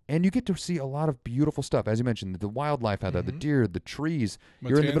 And you get to see a lot of beautiful stuff. As you mentioned, the wildlife out there, the Mhm. deer, the trees.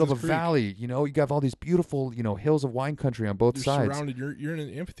 You're in the middle of a Matanzas Creek. valley. You know, you have all these beautiful, you know, hills of wine country on both You're sides. surrounded. You're in an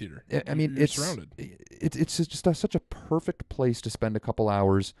amphitheater. I mean, you're it's surrounded. it's just such a perfect place to spend a couple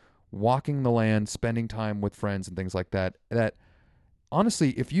hours walking the land, spending time with friends and things like that. That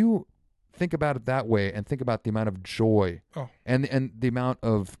honestly, if you think about it that way and think about the amount of joy Oh. and the amount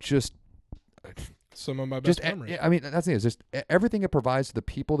of just Some of my best just memories. I mean, that's the thing, is just everything it provides to the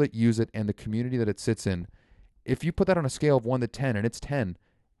people that use it and the community that it sits in. If you put that on a scale of 1 to 10 and it's 10,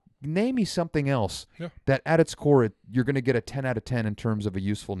 name me something else Yeah. that at its core you're going to get a 10 out of 10 in terms of a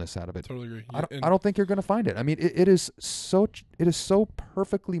usefulness out of it. Totally agree. I don't think you're going to find it. I mean, it is so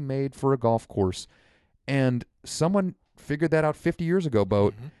perfectly made for a golf course, and someone figured that out 50 years ago,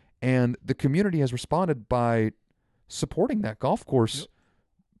 Boat, Mhm. and the community has responded by supporting that golf course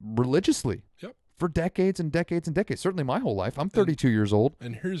religiously Yep. for decades and decades and decades. Certainly my whole life. I'm 32 years old.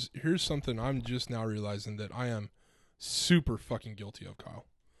 And here's something I'm just now realizing that I am super fucking guilty of, Kyle.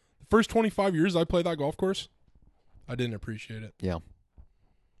 The first 25 years I played that golf course, I didn't appreciate it. Yeah.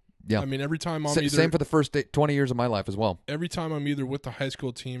 I mean, every time I'm Same for the first 20 years of my life as well. every time I'm either with the high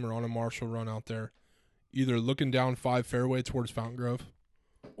school team or on a marshal run out there, either looking down 5 fairway towards Fountain Grove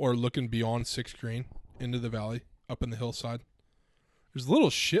or looking beyond 6th green into the valley up in the hillside. There's little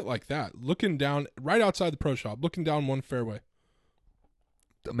shit like that. Looking down right outside the pro shop, looking down 1 fairway.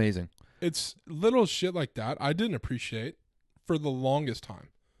 Amazing. It's little shit like that I didn't appreciate for the longest time.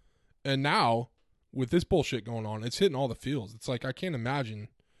 And now, with this bullshit going on, it's hitting all the fields. It's like I can't imagine.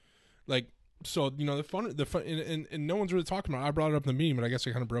 Like, so, you know, the fun, and no one's really talking about it. I brought it up in the meme, but I guess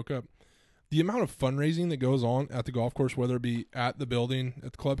it kind of broke up. The amount of fundraising that goes on at the golf course, whether it be at the building,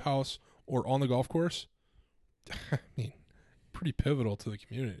 at the clubhouse, or on the golf course, I mean, pretty pivotal to the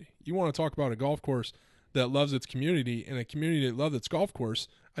community. You want to talk about a golf course that loves its community and a community that loves its golf course,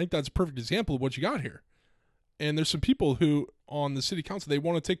 I think that's a perfect example of what you got here. And there's some people who, on the city council, they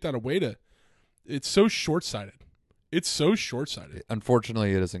want to take that away to, it's so short-sighted. It's so short-sighted.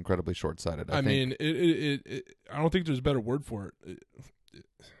 Unfortunately, it is incredibly short-sighted. I mean, I don't think there's a better word for it.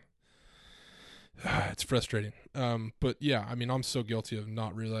 It's frustrating. But yeah, I mean, I'm so guilty of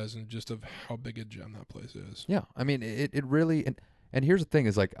not realizing just of how big a gem that place is. yeah, I mean, it really, and here's the thing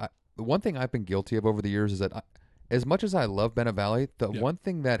is like, the one thing I've been guilty of over the years is that as much as I love Bennett Valley, the one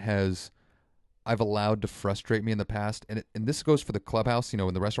thing that I've allowed to frustrate me in the past, and this goes for the clubhouse, you know,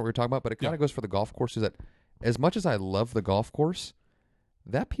 in the restaurant we were talking about, but it kind of goes for the golf course, is that as much as I love the golf course,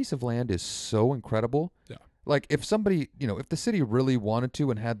 that piece of land is so incredible. Yeah. Like if somebody, you know, if the city really wanted to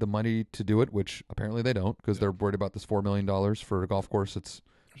and had the money to do it, which apparently they don't because they're worried about this $4 million for a golf course, it's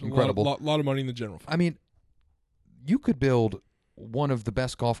There's incredible. A lot of money in the general fund. I mean, you could build one of the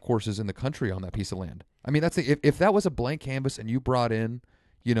best golf courses in the country on that piece of land. I mean, that's if that was a blank canvas and you brought in,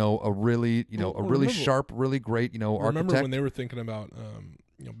 you know, a really, you know, Well, a really remember- sharp, really great, you know, Remember architect when they were thinking about,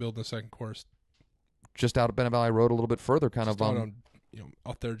 you know, building a second course just out of Bennett Valley Road a little bit further, kind just of out on, you know,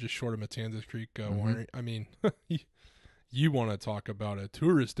 out there just short of Matanzas Creek Mhm. Winery. I mean, you want to talk about a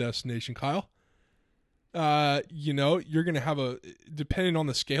tourist destination, Kyle? You know, you're going to have depending on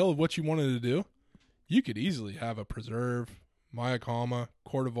the scale of what you wanted to do, you could easily have a preserve, Mayakama,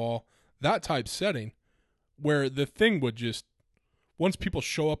 Cordoval, that type setting where the thing would just, once people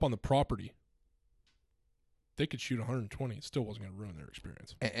show up on the property, they could shoot 120. It still wasn't going to ruin their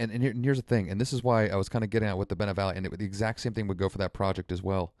experience. And here's the thing, and this is why I was kind of getting at with the Bennett Valley, and the exact same thing would go for that project as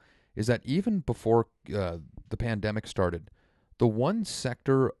well, is that even before the pandemic started, the one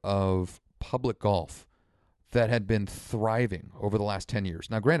sector of public golf that had been thriving over the last 10 years.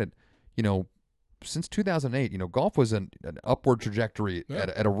 Now, granted, you know, since 2008, you know, golf was an upward trajectory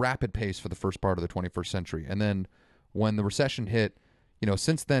at a rapid pace for the first part of the 21st century. And then when the recession hit,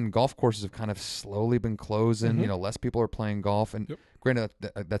 since then, golf courses have kind of slowly been closing. Mhm. Less people are playing golf. And Yep. granted,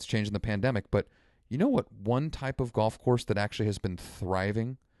 that's changed in the pandemic. But you know what? One type of golf course that actually has been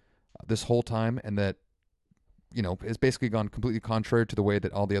thriving this whole time, and that has basically gone completely contrary to the way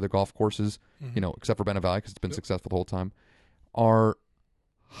that all the other golf courses, Mhm. except for Bennett Valley, because it's been Yep. successful the whole time, are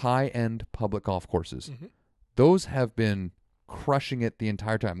high-end public golf courses. Mhm. Those have been crushing it the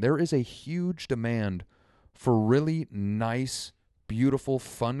entire time. There is a huge demand for really nice, beautiful,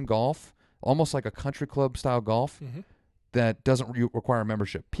 fun golf, almost like a country club style golf Mhm. that doesn't require a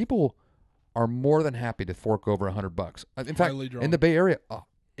membership. People are more than happy to fork over $100. In fact, Highly drawn. in the Bay Area, for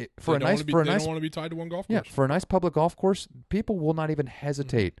They a don't nice wanna be, for a they nice don't want to be tied to one golf yeah course. for a nice public golf course, people will not even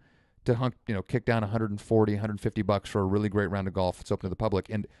hesitate to kick down 140, $150 for a really great round of golf. It's open to the public,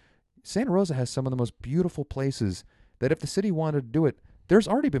 and Santa Rosa has some of the most beautiful places that if the city wanted to do it, there's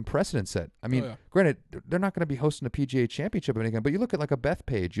already been precedent set. I mean, yeah. granted, they're not going to be hosting a PGA Championship or anything, but you look at like a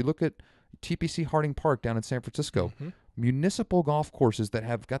Bethpage, you look at TPC Harding Park down in San Francisco, Mhm. municipal golf courses that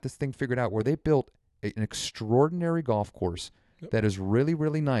have got this thing figured out where they built an extraordinary golf course Yep. that is really,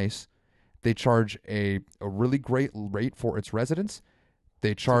 really nice. They charge a really great rate for its residents.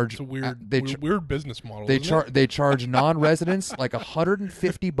 They charge It's a weird, they weird business model. they isn't charge it? they charge non-residents like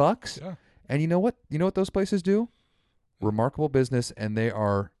 $150. Yeah. And you know what? You know what those places do? Remarkable business, and they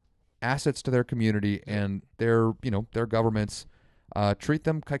are assets to their community, and their governments treat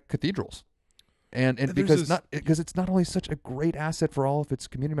them like cathedrals. And There's because it's not only such a great asset for all of its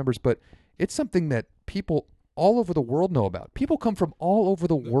community members, but it's something that people all over the world know about. People come from all over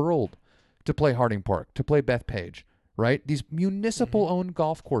the world to play Harding Park, to play Bethpage, right? These municipal-owned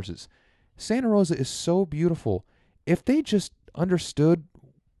golf courses. Santa Rosa is so beautiful. If they just understood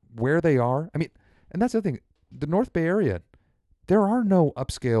where they are, I mean, and that's the thing. The North Bay area, there are no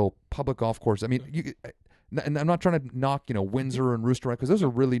upscale public golf courses. I mean, and I'm not trying to knock, Windsor and Rooster, because those are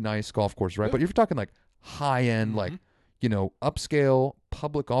really nice golf courses, right? Yeah. But if you're talking like high-end, like, upscale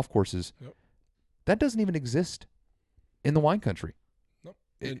public golf courses, Yep. that doesn't even exist in the wine country. Nope.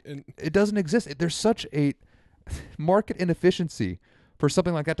 It- And It doesn't exist. There's such a market inefficiency for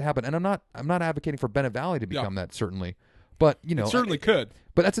something like that to happen. And I'm not advocating for Bennett Valley to become that, certainly. But, it certainly could.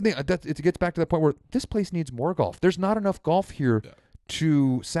 But that's the thing. It gets back to that point where this place needs more golf. There's not enough golf here Yeah.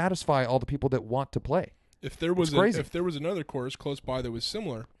 to satisfy all the people that want to play. If there was crazy. if there was another course close by that was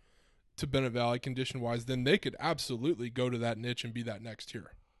similar to Bennett Valley condition wise, then they could absolutely go to that niche and be that next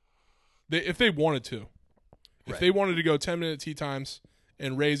tier. If they wanted to, if Right. they wanted to go 10-minute tee times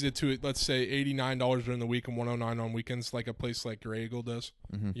and raise it to, let's say, $89 during the week and $109 on weekends, like a place like Grey Eagle does,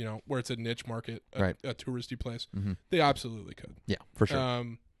 where it's a niche market, Right. a touristy place, Mhm. they absolutely could. Yeah, for sure.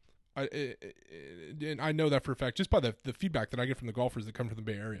 And I know that for a fact just by the feedback that I get from the golfers that come from the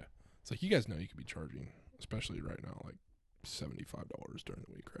Bay Area. It's like, you guys know you could be charging, especially right now, like $75 during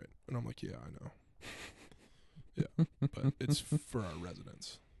the week, right? And I'm like, yeah, I know. Yeah, but it's for our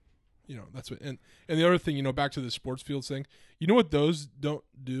residents. That's what. And the other thing, back to the sports fields thing. You know what those don't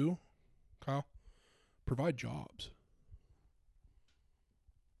do, Kyle? Provide jobs.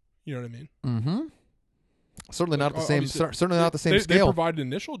 You know what I mean? Mm-hmm. Certainly not the same. Obviously, Certainly not the same they scale. provide an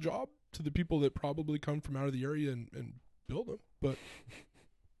initial job to the people that probably come from out of the area and build them, but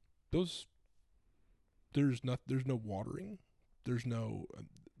there's no watering, there's no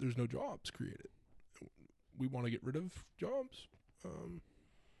jobs created. We want to get rid of jobs.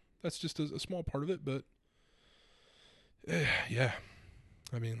 That's just a small part of it, but yeah.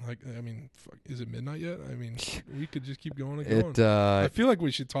 I mean, fuck, is it midnight yet? I mean, we could just keep going and going. I feel like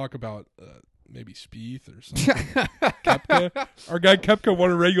we should talk about maybe Spieth or something. Koepka. Our guy Koepka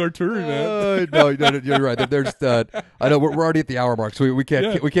won a regular tournament. No, you're right. There's I know we're already at the hour mark, so we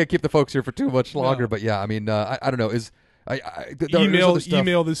can't keep the folks here for too much longer. No. But yeah, I mean, I don't know.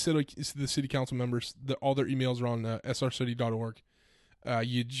 Email the city council members. All their emails are on srcity.org.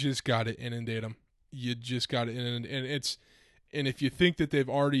 You just got to inundate them. You just got to inundate, and if you think that they've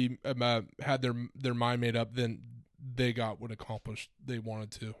already had their mind made up, then they got what accomplished they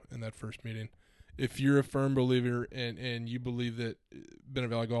wanted to in that first meeting. If you're a firm believer and you believe that Bennett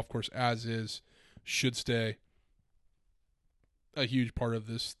Valley Golf Course as is should stay a huge part of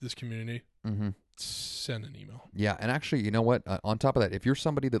this community, send an email. Yeah, and actually, you know what? On top of that, if you're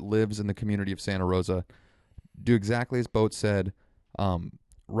somebody that lives in the community of Santa Rosa, do exactly as Boat said.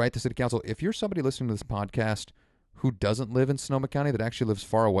 Write the city council. If you're somebody listening to this podcast who doesn't live in Sonoma County, that actually lives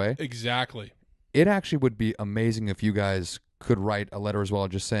far away, Exactly. it actually would be amazing if you guys could write a letter as well,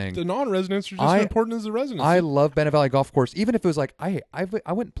 just saying, The non-residents are just as important as the residents. I love Bennett Valley Golf Course. Even if it was like, I went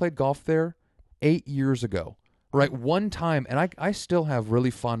and played golf there 8 years ago, right? One time, and I still have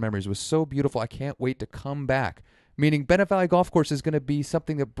really fond memories. It was so beautiful. I can't wait to come back. Meaning Bennett Valley Golf Course is going to be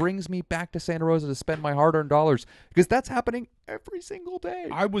something that brings me back to Santa Rosa to spend my hard-earned dollars, because that's happening every single day.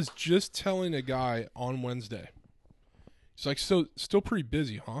 I was just telling a guy on Wednesday. He's like, so still pretty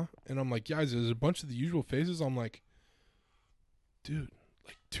busy, huh? And I'm like, guys, there's a bunch of the usual faces. I'm like, dude,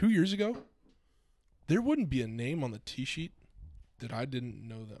 like 2 years ago, there wouldn't be a name on the tee sheet that I didn't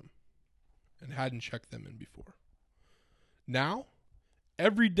know them and hadn't checked them in before. Now,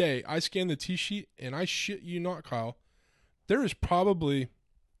 every day I scan the tee sheet, and I shit you not, Kyle, there is probably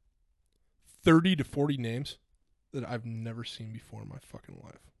 30 to 40 names that I've never seen before in my fucking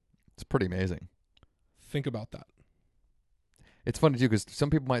life. It's pretty amazing. Think about that. It's funny too, because some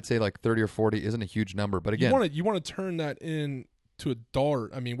people might say like 30 or 40 isn't a huge number, but again, you want to turn that in to $1.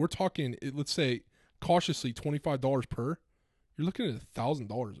 I mean, we're talking, let's say cautiously $25 per. You're looking at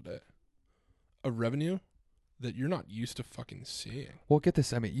 $1,000 a day of revenue that you're not used to fucking seeing. well, get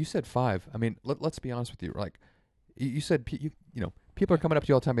this. I mean, you said 5. I mean, let's be honest with you. Like, you said, you know, people are coming up to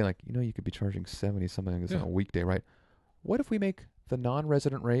you all the time being like, you know, you could be charging 70 something like this on a weekday, right? What if we make the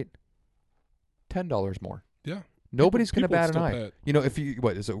non-resident rate $10 more? Yeah. Nobody's going to People would bat an still eye. pay it. You know, if you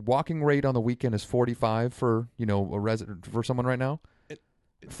what is it? Walking rate on the weekend is 45 for, you know, a resident for someone right now.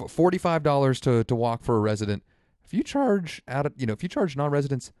 $45 to walk for a resident. If you charge if you charge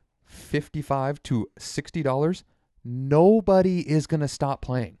non-residents $55 to $60, nobody is going to stop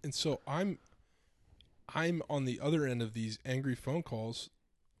playing. And so I'm on the other end of these angry phone calls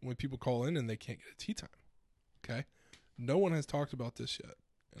when people call in and they can't get a tee time. Okay? No one has talked about this yet.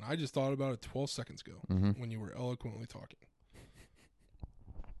 And I just thought about it 12 seconds ago when you were eloquently talking.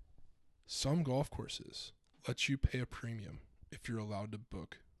 Some golf courses let you pay a premium if you're allowed to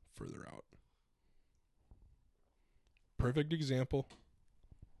book further out. Perfect example,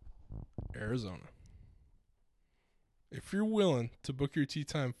 Arizona. If you're willing to book your tee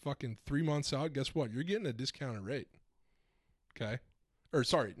time fucking 3 months out, guess what? You're getting a discounted rate. Okay? Or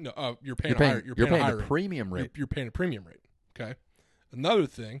sorry, no, you're paying a higher a premium rate. You're paying a premium rate. Okay? Another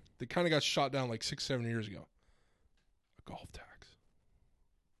thing that kind of got shot down like 6-7 years ago. A golf tax.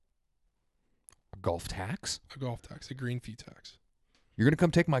 A golf tax? A golf tax. A green fee tax. You're going to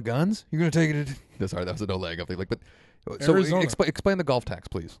come take my guns? You're going to take it? No, sorry, that was a no leg. Like, but so Arizona. explain the golf tax,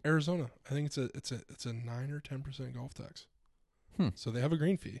 please. Arizona. I think it's a 9 or 10% golf tax. So they have a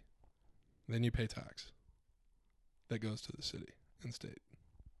green fee. Then you pay tax. That goes to the city and state.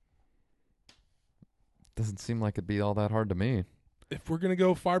 Doesn't seem like it'd be all that hard to me. If we're going to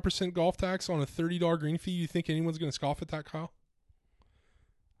go 5% golf tax on a $30 green fee, you think anyone's going to scoff at that, Kyle?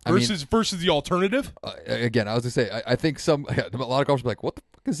 Versus the alternative? Again, I was going to say, I think a lot of golfers will be like, what the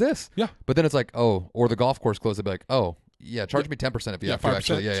fuck is this? Yeah. But then it's like, oh, or the golf course closed, they'll be like, oh, yeah, charge me 10% if you have to 5%,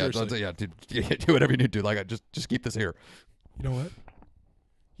 actually. Yeah, do whatever you need to do. Like, just keep this here. You know what?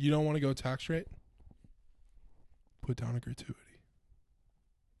 You don't want to go tax rate? Put down a gratuity.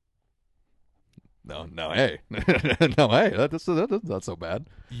 No, hey. No, hey, that's not so bad.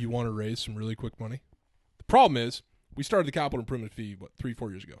 You want to raise some really quick money? The problem is, we started the capital improvement fee,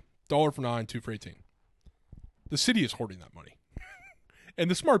 3-4 years ago? $1 for 9, 2 for 18. The city is hoarding that money.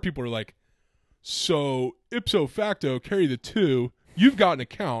 And the smart people are like, so ipso facto, carry the 2. You've got an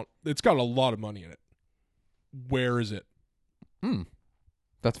account that's got a lot of money in it. Where is it?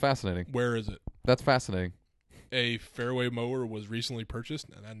 That's fascinating. Where is it? That's fascinating. A fairway mower was recently purchased,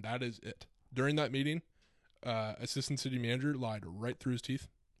 and that is it. During that meeting, assistant city manager lied right through his teeth,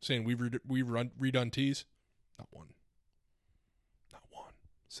 saying we've redone tees. Not one.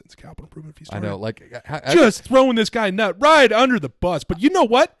 Since capital improvement fee started. I know, like just throwing this guy nut right under the bus. But you know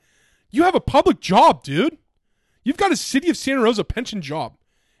what? You have a public job, dude. You've got a city of Santa Rosa pension job,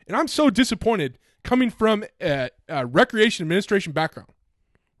 and I'm so disappointed coming from a recreation administration background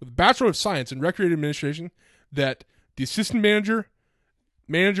with a Bachelor of Science in Recreation Administration that the assistant manager,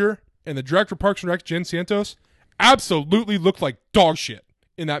 and the director of Parks and Rec, Jen Santos, absolutely looked like dog shit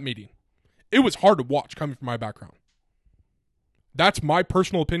in that meeting. It was hard to watch coming from my background. That's my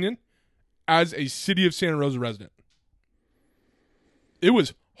personal opinion as a city of Santa Rosa resident. It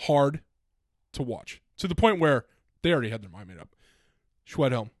was hard to watch to the point where they already had their mind made up.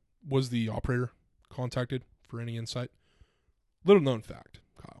 Schwedhelm was the operator contacted for any insight. Little known fact,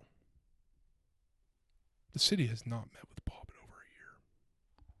 Kyle. The city has not met with Bob in over a year.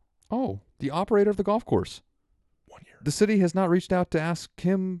 Oh, the operator of the golf course. 1 year. The city has not reached out to ask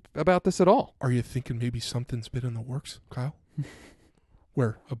him about this at all. Are you thinking maybe something's been in the works, Kyle?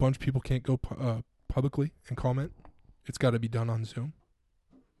 Where a bunch of people can't go publicly and comment? It's got to be done on Zoom.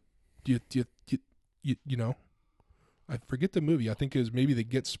 Do you know? I forget the movie. I think it was maybe the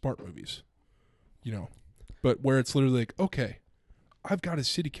Get Smart movies. You know, but where it's literally like, okay, I've got a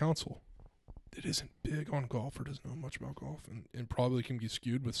city council that isn't big on golf or doesn't know much about golf, and probably can be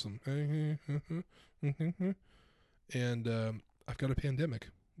skewed with some. And I've got a pandemic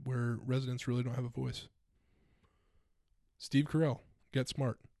where residents really don't have a voice. Steve Carell, get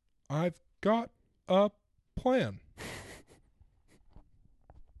smart. I've got a plan.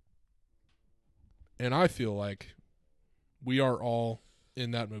 And I feel like we are all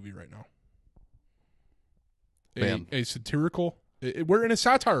in that movie right now. Man. A satirical. We're in a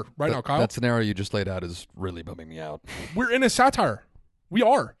satire right now, Kyle. That scenario you just laid out is really bumming me out. We're in a satire. We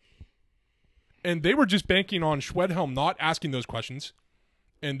are. And they were just banking on Schwedhelm not asking those questions.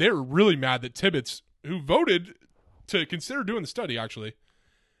 And they were really mad that Tibbetts, who voted to consider doing the study, actually,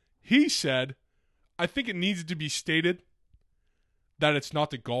 he said, I think it needs to be stated that it's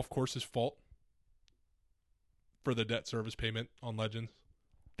not the golf course's fault for the debt service payment on Legends.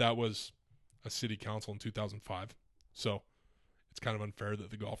 That was a city council in 2005. So it's kind of unfair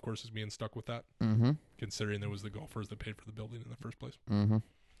that the golf course is being stuck with that, considering there was the golfers that paid for the building in the first place.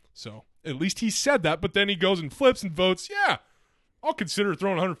 So at least he said that, but then he goes and flips and votes, yeah, I'll consider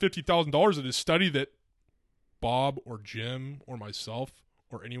throwing $150,000 at a study that Bob or Jim or myself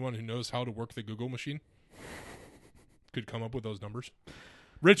or anyone who knows how to work the Google machine could come up with those numbers.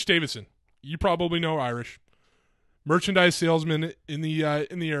 Rich Davison, you probably know Irish. Merchandise salesman in the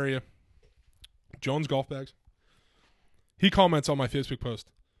area. Jones Golf Bags. He comments on my Facebook post.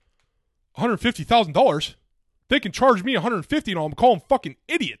 $150,000? They can charge me $150,000 and I'll call them fucking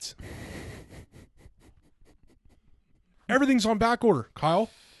idiots. Everything's on back order, Kyle.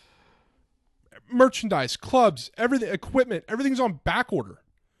 Merchandise, clubs, everything, equipment, everything's on back order.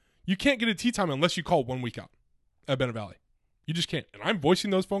 You can't get a tee time unless you call 1 week out at Bennett Valley. You just can't. And I'm voicing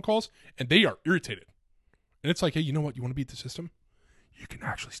those phone calls, and they are irritated. And it's like, hey, you know what? You want to beat the system? You can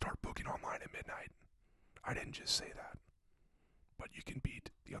actually start booking online at midnight. I didn't just say that. But you can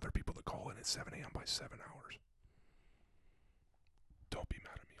beat the other people that call in at 7 a.m. by 7 hours. Don't be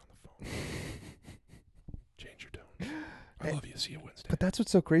mad at me on the phone. Change your tone. I love you. See you Wednesday. But that's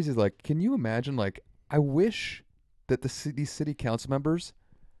what's so crazy. Like, can you imagine, like, I wish that these city council members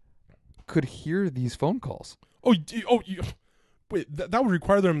could hear these phone calls. Wait, that would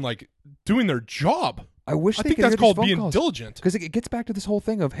require them, like, doing their job. I wish I they think could that's hear called these phone being calls. diligent. Because it gets back to this whole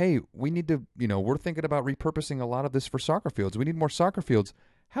thing of, hey, we need to, we're thinking about repurposing a lot of this for soccer fields. We need more soccer fields.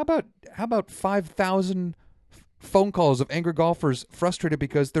 How about 5,000 phone calls of angry golfers frustrated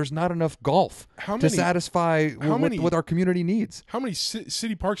because there's not enough golf to satisfy what our community needs? How many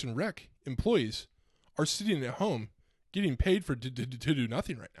city parks and rec employees are sitting at home getting paid to do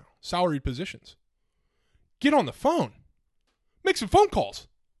nothing right now? Salaried positions. Get on the phone. Make some phone calls.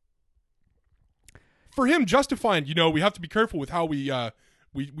 For him justifying, we have to be careful with how we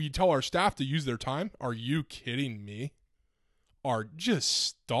tell our staff to use their time. Are you kidding me? Just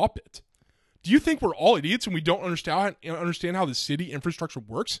stop it. Do you think we're all idiots and we don't understand how the city infrastructure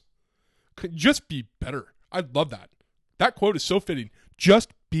works? Could just be better. I love that. That quote is so fitting.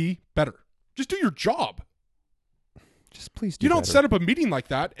 Just be better. Just do your job. Just please do You don't better. set up a meeting like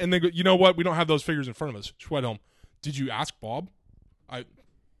that and then go, you know what? We don't have those figures in front of us. Schwedhelm, did you ask Bob?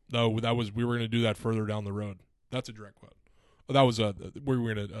 No, we were going to do that further down the road. That's a direct quote. That was we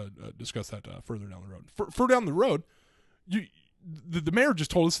were going to discuss that further down the road. Further down the road, the mayor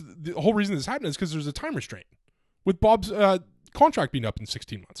just told us the whole reason this happened is because there's a time restraint with Bob's contract being up in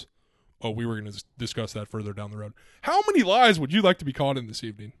 16 months. Oh, we were going to discuss that further down the road. How many lies would you like to be caught in this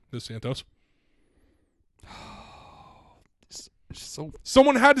evening, Ms. Santos?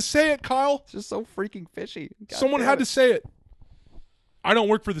 Someone had to say it, Kyle. It's just so freaking fishy. Someone had to say it. I don't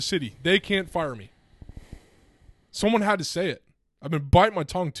work for the city. They can't fire me. Someone had to say it. I've been biting my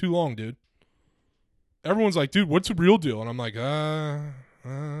tongue too long, dude. Everyone's like, dude, what's the real deal? And I'm like, yeah,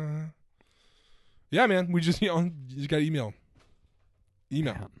 man. We just, you just got to email.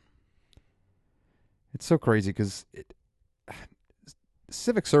 Man. It's so crazy because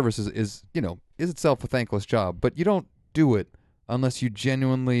civic service is itself a thankless job, but you don't do it unless you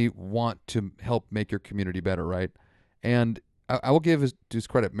genuinely want to help make your community better, right? And I will give his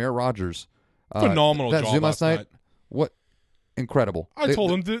credit, Mayor Rogers. Phenomenal that job Zoom last night. What incredible! I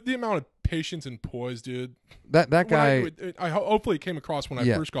told him the amount of patience and poise, dude. That guy. I hopefully it came across when I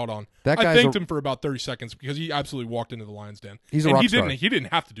first got on. That I thanked him for about 30 seconds because he absolutely walked into the lion's den. He's a rock star. He didn't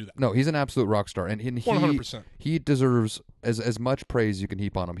have to do that. No, he's an absolute rock star, and 100%. He deserves as much praise you can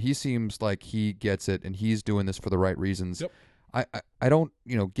heap on him. He seems like he gets it, and he's doing this for the right reasons. Yep. I don't,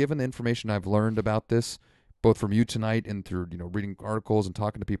 given the information I've learned about this, both from you tonight and through reading articles and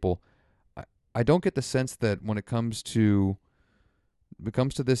talking to people, I don't get the sense that when it comes to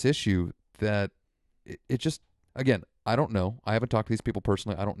this issue that it just, again, I don't know. I haven't talked to these people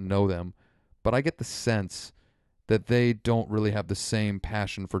personally. I don't know them, but I get the sense that they don't really have the same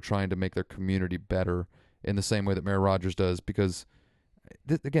passion for trying to make their community better in the same way that Mayor Rogers does, because,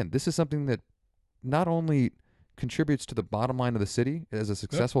 again, this is something that not only contributes to the bottom line of the city as a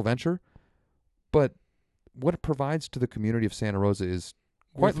successful venture, but what it provides to the community of Santa Rosa is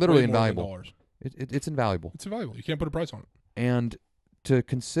quite literally invaluable. It's invaluable. It's invaluable. You can't put a price on it. And to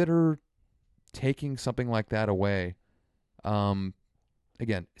consider taking something like that away,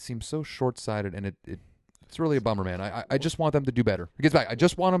 again, it seems so short-sighted, and it's really a bummer, man. I just want them to do better. It gets back. I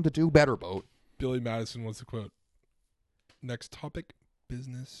just want them to do better, Boat. Billy Madison wants to quote. Next topic,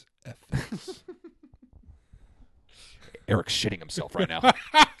 business ethics. Eric's shitting himself right now.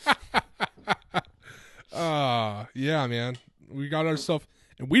 Yeah, man. We got ourselves,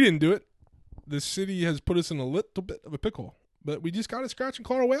 and we didn't do it. The city has put us in a little bit of a pickle, but we just got to scratch and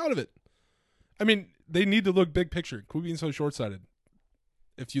claw our way out of it. I mean, they need to look big picture. Quit being so short-sighted.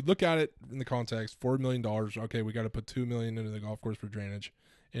 If you look at it in the context, $4 million, okay, we got to put $2 million into the golf course for drainage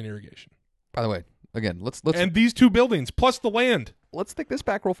and irrigation. By the way, again, let's and these two buildings plus the land. Let's think this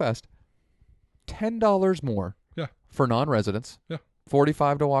back real fast. $10 more. Yeah. For non-residents. Yeah.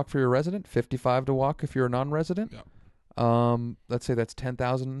 $45 to walk for your resident. $55 to walk if you're a non-resident. Yeah. Let's say that's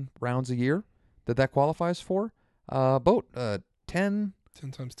 10,000 rounds a year that qualifies for. Boat 10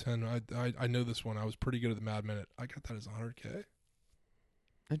 times 10. I know this one. I was pretty good at the Mad Minute. I got that as $100K.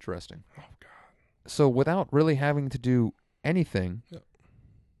 Interesting. Oh God. So without really having to do anything, yeah.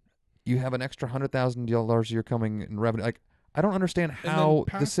 You have an extra $100,000 a year coming in revenue. Like, I don't understand how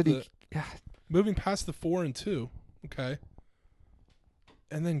the city moving past the 4 and 2. Okay.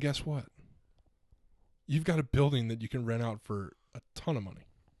 And then guess what? You've got a building that you can rent out for a ton of money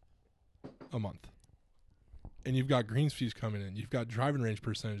a month. And you've got greens fees coming in. You've got driving range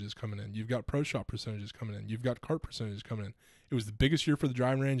percentages coming in. You've got pro shop percentages coming in. You've got cart percentages coming in. It was the biggest year for the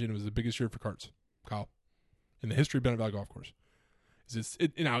driving range, and it was the biggest year for carts, Kyle, in the history of Bennett Valley Golf Course.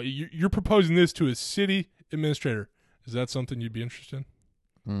 Now, you're proposing this to a city administrator. Is that something you'd be interested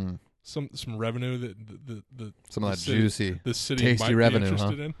in? Some revenue that the some of that city, juicy, the city tasty might revenue, be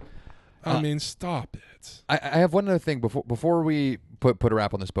interested in. I mean, stop it. I have one other thing before we put a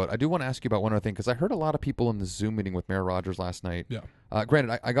wrap on this boat. I do want to ask you about one other thing, because I heard a lot of people in the Zoom meeting with Mayor Rogers last night. Yeah.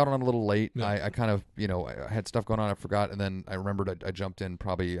 Granted, I got on a little late. Yeah. I kind of, I had stuff going on. I forgot, and then I remembered I jumped in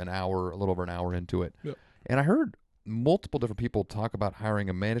probably a little over an hour into it. Yeah. And I heard multiple different people talk about hiring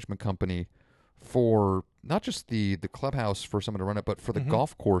a management company for not just the clubhouse for someone to run it, but for the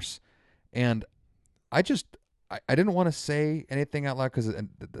golf course. And I didn't want to say anything out loud, because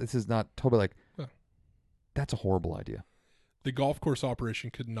this is not totally that's a horrible idea. The golf course operation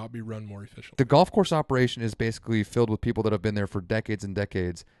could not be run more efficiently. The golf course operation is basically filled with people that have been there for decades and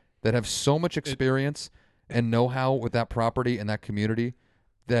decades, that have so much experience and know-how with that property and that community,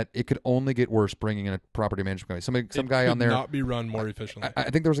 that it could only get worse bringing in a property management company. Some guy on there could not be run more efficiently. I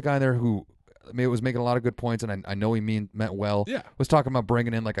think there was a guy in there who was making a lot of good points, and I know he meant well. Yeah. Was talking about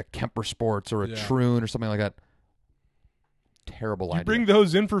bringing in like a Kemper Sports or a Troon or something like that. Terrible idea. You bring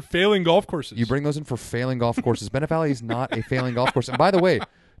those in for failing golf courses. Bennett Valley is not a failing golf course. And by the way,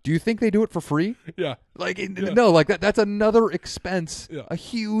 do you think they do it for free? Yeah. No, like that's another expense, yeah. a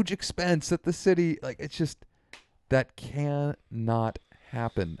huge expense that the city, it's just, that cannot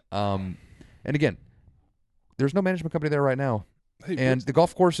happen. And again, there's no management company there right now. Hey, and the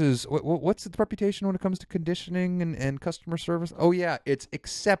golf course is, what's its reputation when it comes to conditioning and customer service? Oh, yeah, it's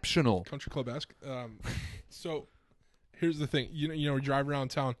exceptional. Country Club-esque. So here's the thing. We drive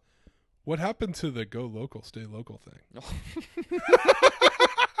around town. What happened to the go local, stay local thing?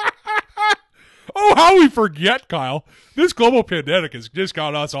 Oh, how we forget, Kyle. This global pandemic has just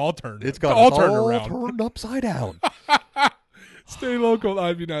got us all turned. It's got us all around. Turned upside down. Stay local.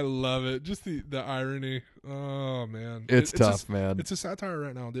 I mean, I love it. Just the irony. Oh, man. It's tough, man. It's a satire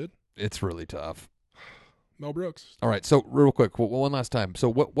right now, dude. It's really tough. Mel Brooks. All right. So real quick, one last time. So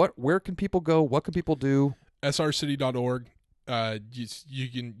where can people go? What can people do? srcity.org.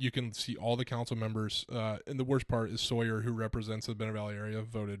 You can see all the council members. And the worst part is Sawyer, who represents the Bennett Valley area,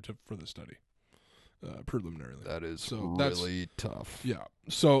 voted for the study. Preliminarily. That is really tough. Yeah.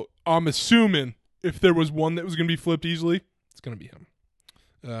 So I'm assuming if there was one that was going to be flipped easily, it's going to be him.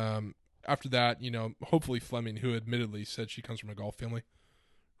 After that, hopefully Fleming, who admittedly said she comes from a golf family,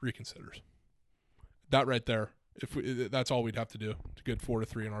 reconsiders. That right there, that's all we'd have to do to get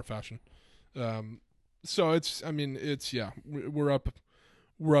 4-3 in our fashion. So we're up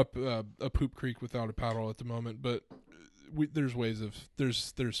a poop creek without a paddle at the moment, but there's ways,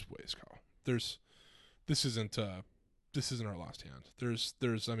 Kyle. This isn't our last hand. There's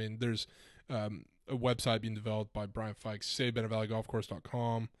a website being developed by Brian Fikes,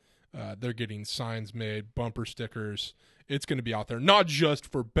 SayBennettValleyGolfCourse.com. They're getting signs made, bumper stickers. It's going to be out there, not just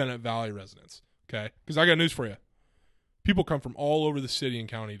for Bennett Valley residents, okay? Because I got news for you. People come from all over the city and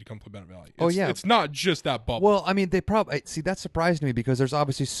county to come play Bennett Valley. It's not just that bubble. Well, I mean, they probably see that surprised me because there's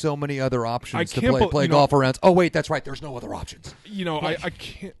obviously so many other options to can't play golf around. Oh wait, that's right. There's no other options. I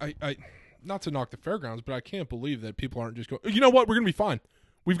can't. I not to knock the fairgrounds, but I can't believe that people aren't just going. You know what? We're gonna be fine.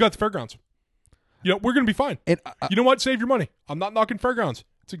 We've got the fairgrounds. We're gonna be fine. And you know what? Save your money. I'm not knocking fairgrounds.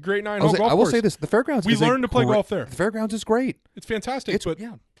 It's a great 9-hole golf course. I will say this: the fairgrounds. We learned to play golf there. The fairgrounds is great. It's fantastic.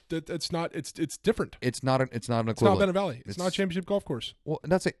 It's not. It's different. It's not an equivalent. It's not Bennett Valley. It's not a championship golf course. Well,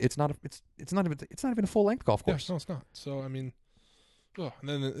 that's it. It's not. It's not even a full length golf course. Yeah, no, it's not. So I mean, and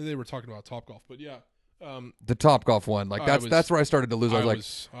then they were talking about Top Golf, but yeah. The Top Golf one, like that's where I started to lose.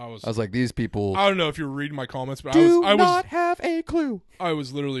 I was like, these people. I don't know if you were reading my comments, but I was have a clue. I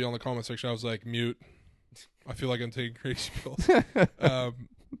was literally on the comment section. I was like, mute. I feel like I'm taking crazy pills.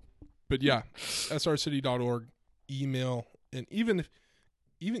 But yeah, srcity.org, email, and even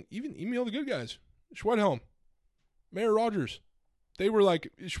email the good guys. Schwedhelm, Mayor Rogers. They were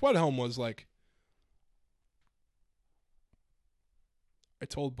like, Schwedhelm was like, I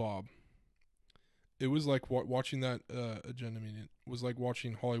told Bob, it was like watching that agenda meeting. It was like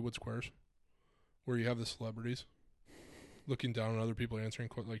watching Hollywood Squares, where you have the celebrities looking down on other people answering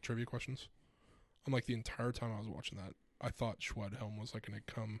like trivia questions. I'm like, the entire time I was watching that, I thought Schwedhelm was like going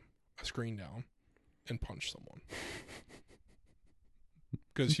to come a screen down and punch someone.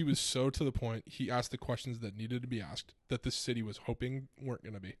 Because he was so to the point, he asked the questions that needed to be asked that the city was hoping weren't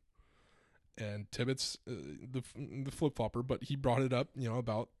going to be. And Tibbetts, the flip-flopper, but he brought it up,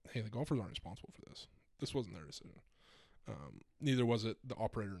 about, hey, the golfers aren't responsible for this. This wasn't their decision. Neither was it the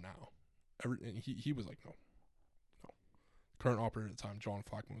operator now. And he was like, no. Current operator at the time, John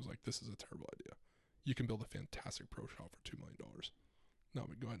Flackman, was like, this is a terrible idea. You can build a fantastic pro shop for $2 million. No,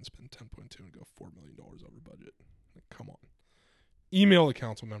 but go ahead and spend 10.2 and go $4 million over budget. Like, come on. Email the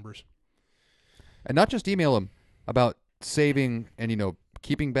council members. And not just email them about saving and,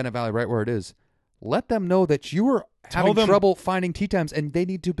 keeping Bennett Valley right where it is. Let them know that you are having trouble finding tee times and they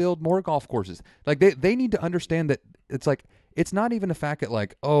need to build more golf courses. Like, they need to understand that it's like, it's not even a fact that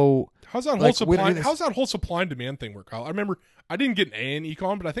like, oh, how's that whole supply and demand thing work, Kyle? I remember I didn't get an A in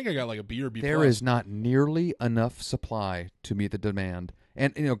econ, but I think I got like a B or B+. There is not nearly enough supply to meet the demand.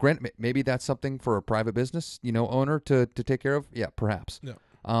 And granted, maybe that's something for a private business, owner to take care of. Yeah, perhaps. Yeah.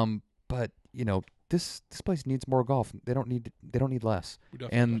 But this place needs more golf. They don't need less. We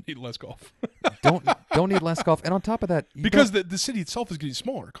definitely need less golf. don't need less golf. And on top of that, because the city itself is getting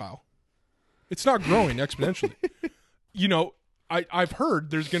smaller, Kyle. It's not growing exponentially. I've heard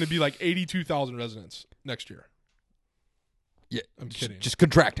there's going to be like 82,000 residents next year. Yeah, I'm kidding. Just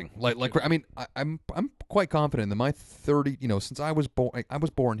contracting. I mean, I'm quite confident that my 30. Since I was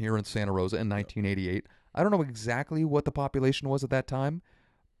born here in Santa Rosa in 1988. I don't know exactly what the population was at that time,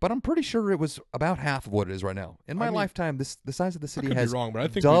 but I'm pretty sure it was about half of what it is right now. In my lifetime, the size of the city has wrong, but I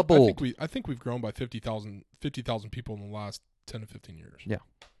think doubled. I think we've grown by 50,000 people in the last 10 to 15 years.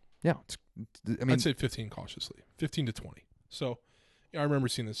 Yeah. I'd say 15 cautiously, 15 to 20. So, I remember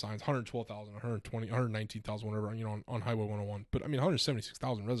seeing the signs, 112,000, 120, 119,000, whatever, on Highway 101. But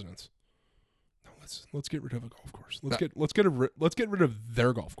 176,000 residents. No, let's get rid of a golf course. Let's get rid of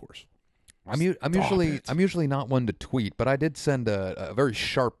their golf course. I'm usually not one to tweet, but I did send a very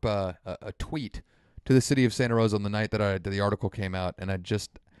sharp a tweet to the city of Santa Rosa on the night that the article came out, and I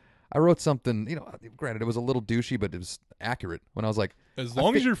wrote something. Granted, it was a little douchey, but it was accurate. When I was like, as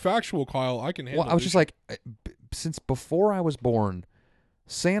long as you're factual, Kyle, I can handle. Well, I was just like, since before I was born,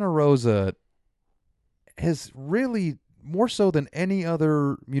 Santa Rosa has really, more so than any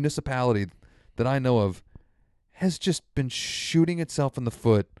other municipality that I know of, has just been shooting itself in the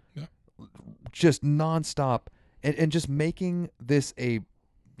foot, just nonstop, and just making this a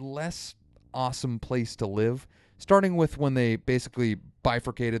less awesome place to live. Starting with when they basically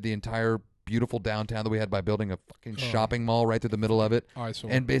bifurcated the entire beautiful downtown that we had by building a fucking shopping mall right through the middle of it,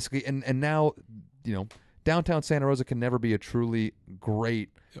 and basically, and now, downtown Santa Rosa can never be a truly great,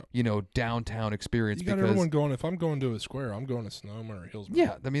 downtown experience. You got everyone going. If I'm going to a square, I'm going to Sonoma or Hillsborough.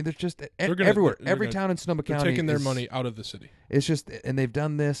 Yeah, I mean, there's just everywhere. Every town in Sonoma County taking their money out of the city. It's just, and they've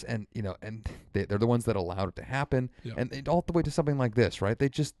done this, and and they're the ones that allowed it to happen, and all the way to something like this, right?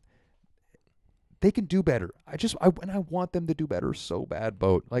 They can do better. I want them to do better so bad,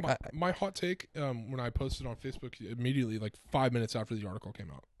 Boat. Like my hot take, when I posted on Facebook immediately, like 5 minutes after the article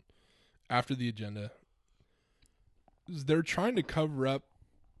came out, after the agenda, is they're trying to cover up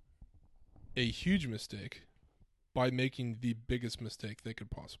a huge mistake by making the biggest mistake they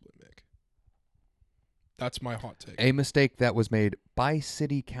could possibly make. That's my hot take. A mistake that was made by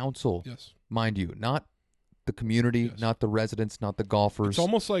city council, Yes. mind you, not the community, Yes. not the residents, not the golfers. It's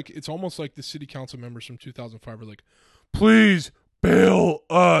almost like the city council members from 2005 were like, "Please bail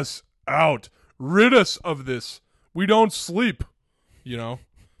us out. Rid us of this. We don't sleep." You know?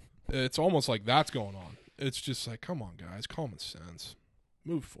 It's almost like that's going on. It's just like, come on, guys, common sense.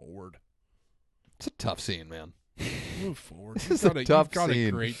 Move forward. It's a tough scene, man. Move forward. This is a tough You've got scene.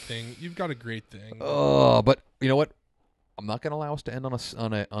 a great thing. You've got a great thing. Oh, but you know what? I'm not going to allow us to end on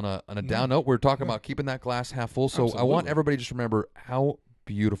a down note. We're talking about keeping that glass half full. So I want Absolutely. everybody to just remember how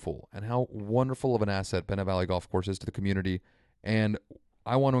beautiful and how wonderful of an asset Bennett Valley Golf Course is to the community. And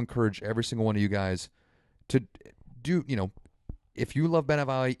I want to encourage every single one of you guys to do, if you love Bennett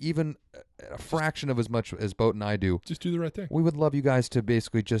Valley, even a fraction of as much as Boat and I do, Just do the right thing. we would love you guys to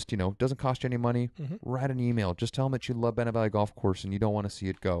basically just, doesn't cost you any money. Mhm. Write an email. Just tell them that you love Bennett Valley Golf Course and you don't want to see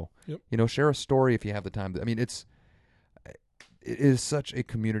it go. Yep. Share a story if you have the time. I mean, it is such a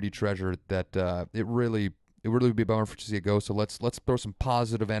community treasure that it really would be a bummer to see it go. So let's throw some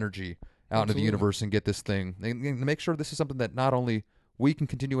positive energy out into the Absolutely. universe and get this thing and make sure this is something that not only we can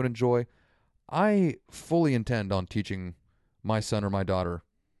continue and enjoy. I fully intend on teaching my son or my daughter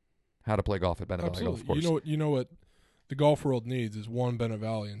how to play golf at Bennett Valley Golf Absolutely. Course. You know what the golf world needs is 1 Bennett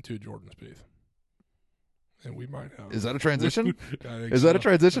Valley and 2 Jordan Spieth. And we might have. Is that a transition? I think Is that a so.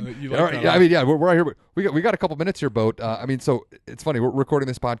 transition? You like All right, that? yeah, I mean, yeah, we're right here. We got a couple minutes here, Boat. So it's funny. We're recording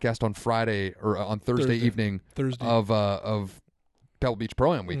this podcast on Friday or on Thursday evening Thursday. of Pebble Beach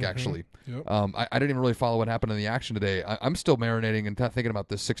Pro-Am week. Mhm. Actually, Yep. I didn't even really follow what happened in the action today. I'm still marinating and thinking about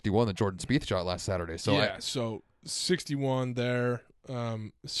this 61 that Jordan Spieth shot last Saturday. So So 61 there,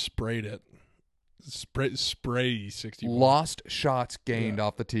 sprayed it. Spray 61. lost shots gained Yeah.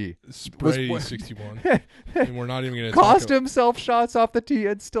 off the tee. Spray Was- 61. And we're not even going to Cost himself shots off the tee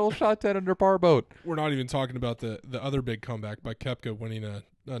and still shot 10 under par. Boat. We're not even talking about the other big comeback by Koepka winning a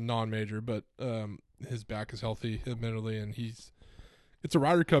non-major, but his back is healthy, admittedly, and it's a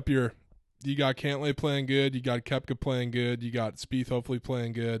Ryder Cup year. You got Cantlay playing good, you got Koepka playing good, you got Spieth hopefully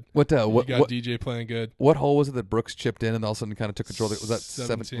playing good, What you got what DJ playing good. what hole was it that Brooks chipped in and all of a sudden kind of took control? Was that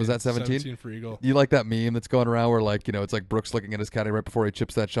 17? Was that 17? 17 for Eagle. You like that meme that's going around where it's like Brooks looking at his caddy right before he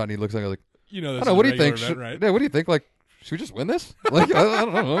chips that shot and he looks like You know, I this don't know, is what a do you think? regular event, right? Yeah, what do you think? Like, should we just win this? Like, I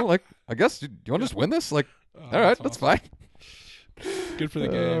don't know. Like, I guess do you want to just win this? Like, all right, that's awesome. fine. Good for the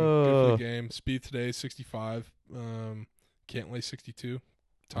game. Good for the game. Spieth today 65. Cantlay 62.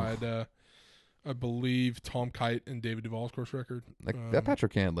 Tied I believe Tom Kite and David Duval's course record. Like that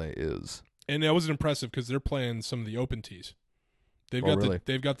Patrick Cantlay is. And that was impressive because they're playing some of the open tees. They've Oh, got really?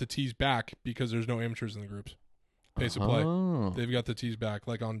 they've got the tees back because there's no amateurs in the groups. Pace of play. Oh. They've got the tees back.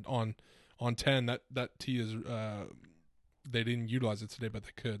 Like on 10, that tee is they didn't utilize it today, but they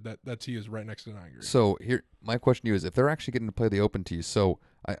could. That tee is right next to the 9 green. So here, my question to you is: if they're actually getting to play the open tees, so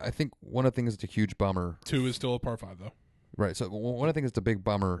I think one of the things that's a huge bummer. 2 is still a par 5 though. Right. So one of the things that's a big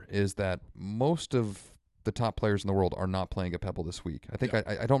bummer is that most of the top players in the world are not playing at Pebble this week. I think Yeah.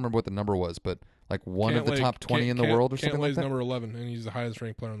 I don't remember what the number was, but like one of the Cantlay- top 20 in the world or something like Cantlay's that. number 11, and he's the highest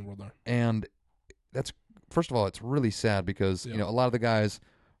ranked player in the world there. And that's first of all, it's really sad because Yeah. a lot of the guys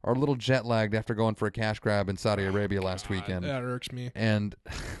are a little jet lagged after going for a cash grab in Saudi Arabia last weekend. That irks me. And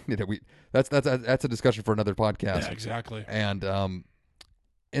that's a discussion for another podcast. Yeah, exactly. And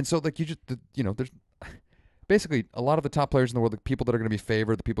so like there's basically a lot of the top players in the world, the people that are going to be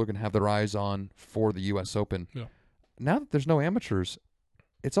favored, the people who are going to have their eyes on for the U.S. Open. Yeah. Now that there's no amateurs,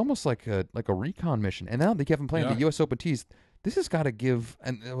 it's almost like a recon mission. And now that you have them playing the U.S. Open tees, this has got to give.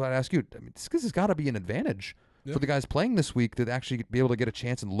 And I'd ask you, this has got to be an advantage for the guys playing this week to actually be able to get a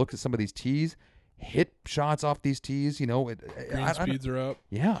chance and look at some of these tees, hit shots off these tees. Green speeds are up.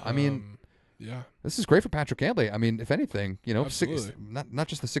 Yeah, I mean. Yeah. This is great for Patrick Cantlay. I mean, if anything, Absolutely. not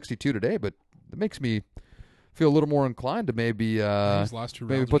just the 62 today, but it makes me feel a little more inclined to maybe I think his last 2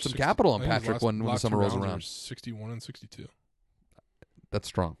 maybe rounds put were some capital on I think his Patrick when the last summer 2 rolls rounds around. were 61 and 62. That's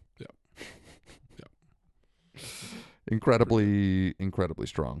strong. Yeah. Incredibly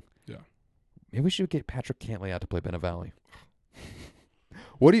strong. Yeah. Maybe we should get Patrick Cantlay out to play Bennett Valley.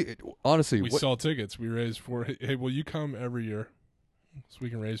 What do you honestly? We sell tickets. We raise hey, will you come every year so we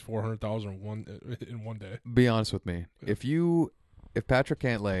can raise 400,000 in one day? Be honest with me. Yeah. If Patrick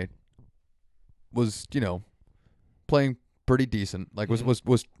Cantlay was playing pretty decent, like was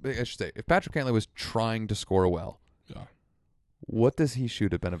I should say, if Patrick Cantlay was trying to score well, Yeah. what does he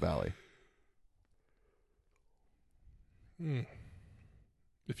shoot at Bennett Valley?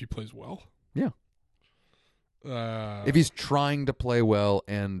 If he plays well. Yeah. If he's trying to play well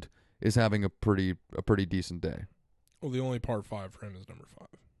and is having a pretty decent day. Well, the only par 5 for him is number 5.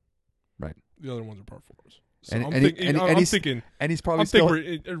 Right. The other ones are par fours. So And- I'm and he- thinking. and- I'm and he's- thinking. And he's probably I'm still.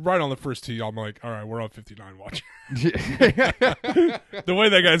 thinking we're, right on the first tee. I'm like, all right, we're on 59. Watch the way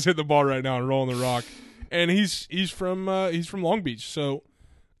that guy's hitting the ball right now and rolling the rock. And he's from Long Beach, so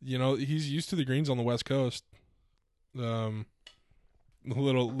he's used to the greens on the West Coast.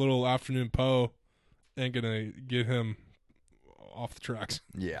 Little afternoon Poe ain't gonna get him off the tracks.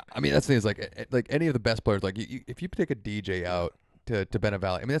 Yeah, I mean that's the thing is like any of the best players, like if you take a DJ out to Bennett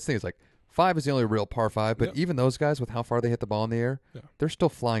Valley, I mean that's the thing is like 5 is the only real par 5, but Yep. even those guys with how far they hit the ball in the air, Yeah. they're still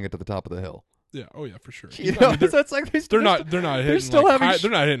flying it to the top of the hill. Yeah, oh yeah, for sure. You I know, mean, so it's like they're not hitting still like having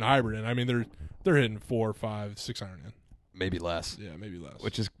they're not hitting hybrid in. I mean they're hitting 4, 5, 6 iron in. maybe less, Yeah, maybe less.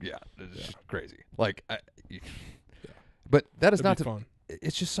 which is it's just crazy. Like, but that is That'd not be to. fun.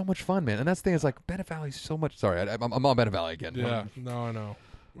 It's just so much fun, man. And that's the thing is like Bennett Valley's so much. Sorry, I'm on Bennett Valley again. Yeah, no, I know.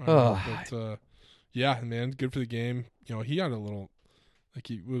 Ugh. But yeah, man, good for the game. He had a little like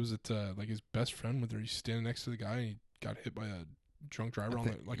what was it like his best friend where he's standing next to the guy and he got hit by a drunk driver on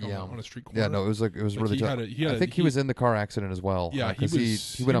a street corner. Yeah, no, it was really tough. I think he was in the car accident as well. Yeah, because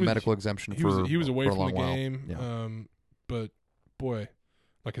he went on medical exemption he for was away for a from long the while. game. Yeah. But boy,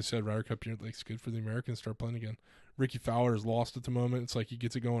 like I said, Ryder Cup year, like it's good for the Americans to start playing again. Ricky Fowler is lost at the moment. It's like he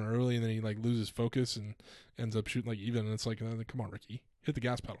gets it going early and then he like loses focus and ends up shooting like even. And it's like, come on, Ricky, hit the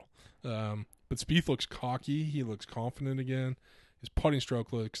gas pedal. But Spieth looks cocky. He looks confident again. His putting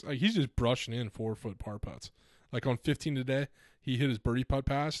stroke looks like he's just brushing in 4-foot par putts. Like on 15 today, he hit his birdie putt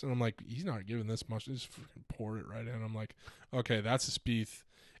pass, and I'm like, he's not giving this much. He just freaking poured it right in. I'm like, okay, that's a Spieth.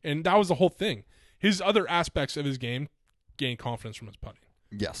 And that was the whole thing. His other aspects of his game gained confidence from his putting.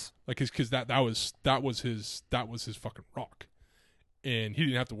 Yes. Like because that was his fucking rock, and he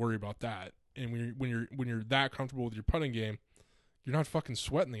didn't have to worry about that. And when you're that comfortable with your putting game, you're not fucking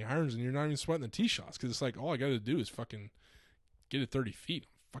sweating the irons, and you're not even sweating the tee shots because it's like all I got to do is fucking get it 30 feet.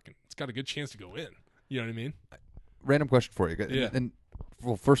 It's got a good chance to go in. You know what I mean? Random question for you. Yeah. And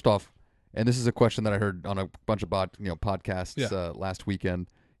well, first off, and this is a question that I heard on a bunch of podcasts last weekend.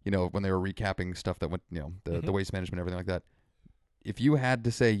 When they were recapping stuff that went, the waste management, everything like that. If you had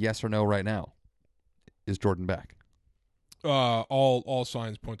to say yes or no right now, is Jordan back? All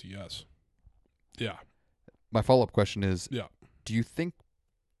signs point to yes. Yeah. My follow-up question is, Yeah. do you think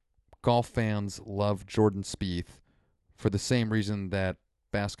golf fans love Jordan Spieth for the same reason that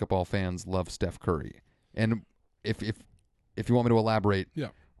basketball fans love Steph Curry? And if you want me to elaborate, yeah.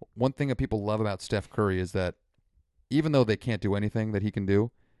 One thing that people love about Steph Curry is that even though they can't do anything that he can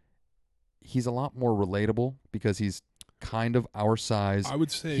do, he's a lot more relatable because he's kind of our size. I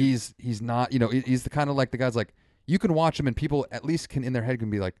would say he's not, he's the kind of like the guys like you can watch him and people at least can in their head can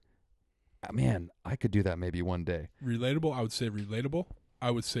be like, man, I could do that maybe one day. Relatable. I would say relatable. I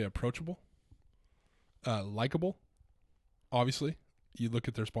would say approachable. Likable. Obviously, you look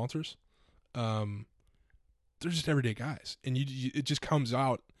at their sponsors. They're just everyday guys, and it just comes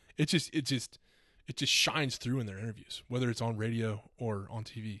out. It just shines through in their interviews, whether it's on radio or on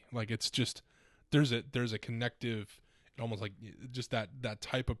TV. Like it's just there's a connective, almost like just that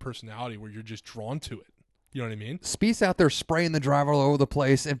type of personality where you're just drawn to it. You know what I mean? Spieth's out there spraying the driver all over the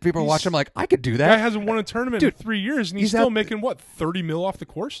place, and people are watching him like, I could do Guy that. hasn't won a tournament Dude, in 3 years, and he's he's still out- making, what, 30 mil off the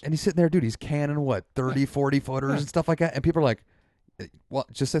course? And he's sitting there, dude, he's canning, 30, 40 footers and stuff like that. And people are like, well,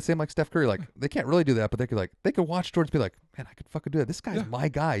 just the same like Steph Curry. Like, they can't really do that, but they could watch Jordan be like, man, I could fucking do that. This guy's my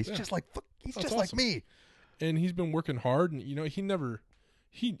guy. He's just like, he's That's just like awesome. me. And he's been working hard, and,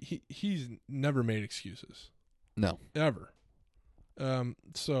 he's never made excuses. No. Ever.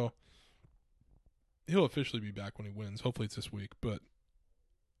 So he'll officially be back when he wins. Hopefully it's this week, but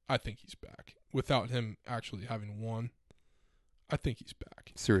I think he's back. Without him actually having won, I think he's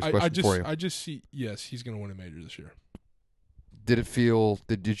back. Serious question for you. I just see, yes, he's going to win a major this year. Did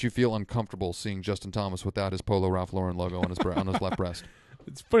you feel uncomfortable seeing Justin Thomas without his Polo Ralph Lauren logo on his on his left breast?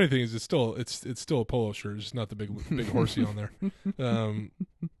 It's funny thing is it's still a polo shirt, it's not the big horsey on there.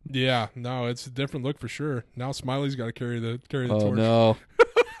 Yeah, no, it's a different look for sure. Now Smiley's got to carry the torch. No.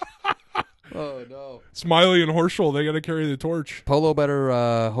 Oh no. Smiley and Horschel, they got to carry the torch. Polo better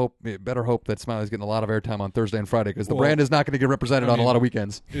hope that Smiley's getting a lot of airtime on Thursday and Friday because the brand is not going to get represented on a lot of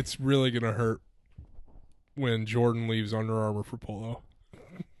weekends. It's really going to hurt when Jordan leaves Under Armour for Polo.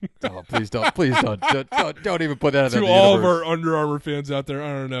 Oh, please don't even put that in To the all of universe. our Under Armour fans out there, I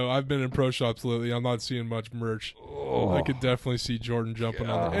don't know. I've been in pro shops lately. I'm not seeing much merch. Oh, I could definitely see Jordan jumping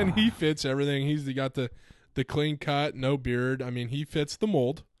on there. And he fits everything. He's got the clean cut, no beard. I mean, he fits the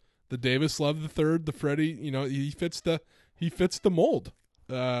mold. The Davis Love the third, the Freddie, he fits the mold.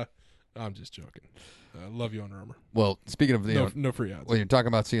 I'm just joking. Love you, Under Armour. well, speaking of No free ads. when you're talking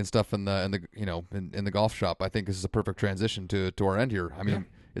about seeing stuff in the golf shop, I think this is a perfect transition to our end here. I mean,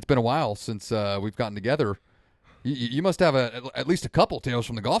 it's been a while since we've gotten together. You must have at least a couple tales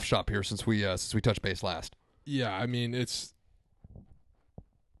from the golf shop here since we touched base last. Yeah, I mean,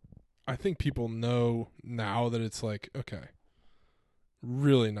 I think people know now that it's like, okay,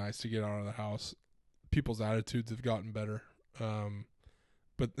 really nice to get out of the house. People's attitudes have gotten better.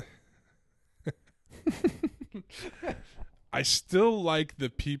 But I still like the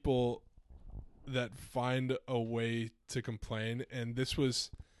people that find a way to complain. And this is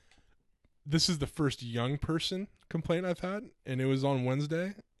the first young person complaint I've had. And it was on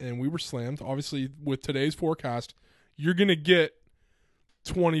Wednesday and we were slammed. Obviously with today's forecast, you're going to get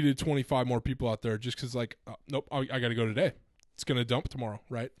 20 to 25 more people out there just because nope, I got to go today. It's going to dump tomorrow,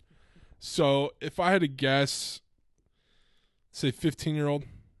 right? So if I had to guess, say 15-year-old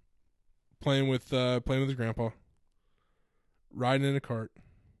playing with his grandpa, riding in a cart,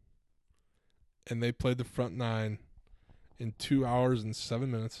 and they played the front nine in 2 hours and 7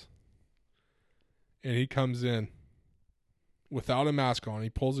 minutes, and he comes in without a mask on. He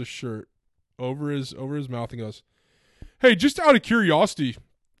pulls his shirt over his mouth and goes, "Hey, just out of curiosity,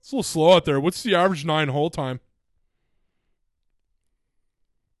 it's a little slow out there. What's the average 9-hole time?"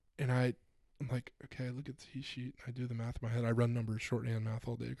 And I'm like, okay, look at the tee sheet. I do the math in my head. I run numbers, shorthand math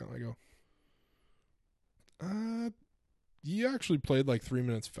all day. I go, you actually played like 3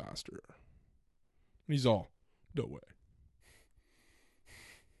 minutes faster. And he's all, no way.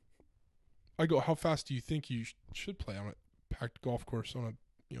 I go, how fast do you think you should play on a packed golf course, on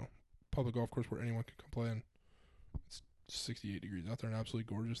a public golf course where anyone can come play? And it's 68 degrees out there and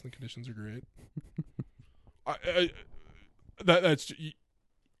absolutely gorgeous, and the conditions are great.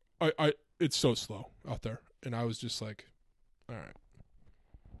 It's so slow out there, and I was just like, all right,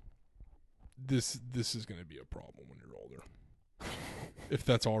 this is going to be a problem when you're older. If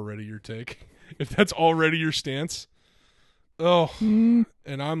that's already your take, if that's already your stance. Oh, and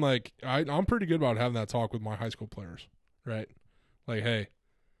I'm like, I'm pretty good about having that talk with my high school players, right? Like, hey,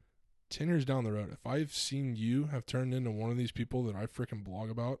 10 years down the road, if I've seen you have turned into one of these people that I freaking blog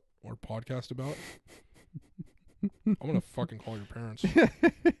about or podcast about, I'm going to fucking call your parents.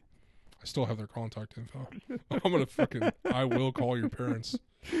 I still have their contact info. I will call your parents.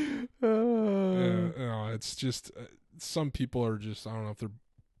 It's just, some people are just, I don't know if they're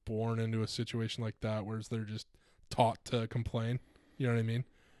born into a situation like that, whereas they're just taught to complain. You know what I mean?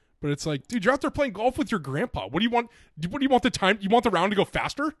 But it's like, dude, you're out there playing golf with your grandpa. What do you want? What do you want the time? You want the round to go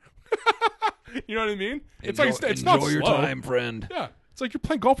faster? You know what I mean? It's not slow. Enjoy your time, friend. Yeah. It's like you're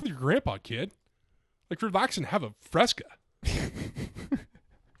playing golf with your grandpa, kid. Like, relax and have a Fresca.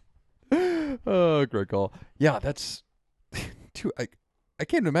 Oh, great call. Yeah, that's too. I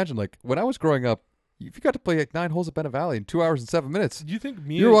can't imagine, like, when I was growing up, if you got to play like 9 holes at Bennett Valley in 2 hours and 7 minutes, Do you think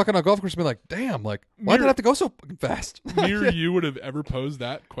you were walking on a golf course and be like, damn, like, why did I have to go so fucking fast? me or you would have ever posed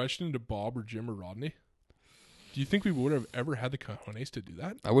that question to Bob or Jim or Rodney? Do you think we would have ever had the cojones to do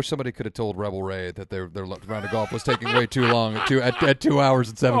that? I wish somebody could have told Rebel Ray that their round of golf was taking way too long at 2 hours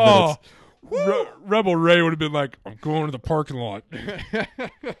and 7 minutes. Rebel Ray would have been like, I'm going to the parking lot.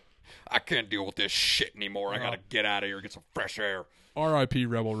 I can't deal with this shit anymore. I gotta get out of here, get some fresh air. R.I.P.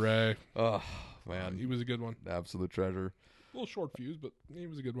 Rebel Ray. Oh, man. He was a good one. Absolute treasure. A little short fuse, but he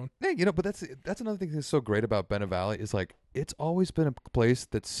was a good one. Hey, but that's another thing that's so great about Bennett Valley is, like, it's always been a place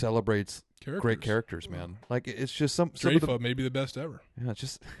that celebrates great characters, man. Like, it's just some of Drafa, maybe the best ever. Yeah,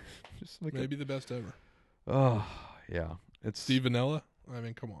 just like maybe the best ever. Oh, yeah. It's Steve Vanilla. I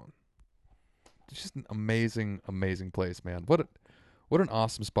mean, come on. It's just an amazing, amazing place, man. What an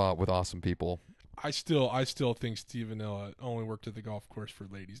awesome spot with awesome people. I still think Steve Vanilla only worked at the golf course for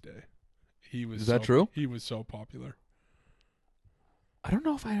Ladies' Day. Is that true? He was so popular. I don't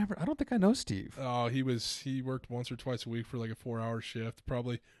know if I think I know Steve. Oh, he worked once or twice a week for like a 4-hour shift,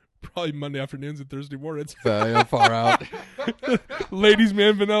 probably Monday afternoons and Thursday mornings. Far out. Ladies'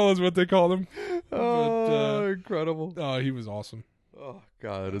 man Vanilla is what they call him. Oh, incredible. Oh, he was awesome. Oh,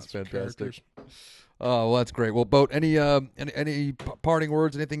 God, it's fantastic. Characters. Oh, well, that's great. Well, Boat, any parting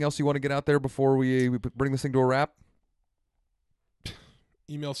words, anything else you want to get out there before we bring this thing to a wrap?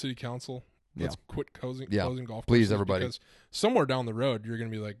 Email city council. Let's quit closing golf courses. Please, everybody. Because somewhere down the road, you're going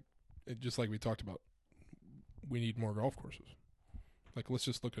to be like, just like we talked about, we need more golf courses. Like, let's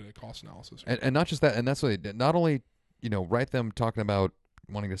just look at a cost analysis. And not just that, and that's what, not only, write them talking about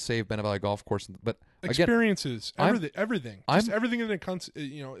wanting to save Bennett Valley Golf Course, but experiences, again, everything. Just everything that it comes,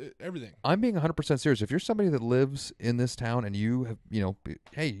 everything. I'm being 100% serious. If you're somebody that lives in this town and you have,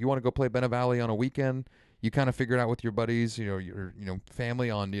 hey, you want to go play Bennett Valley on a weekend, you kind of figure it out with your buddies, your family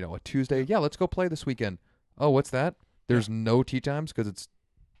on, a Tuesday. Yeah, let's go play this weekend. Oh, what's that? There's no tee times because it's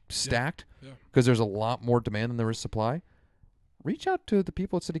stacked because there's a lot more demand than there is supply. reach out to the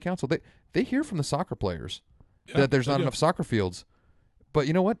people at city council. They hear from the soccer players Yeah, that there's they not do. enough soccer fields. But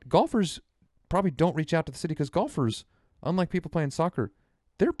you know what? Golfers probably don't reach out to the city because golfers, unlike people playing soccer,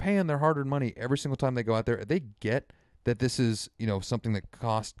 they're paying their hard-earned money every single time they go out there. They get that this is, something that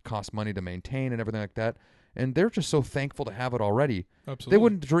costs money to maintain and everything like that. And they're just so thankful to have it already. Absolutely. They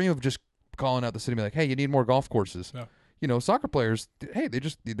wouldn't dream of just calling out the city and be like, hey, you need more golf courses. Yeah. Soccer players, hey,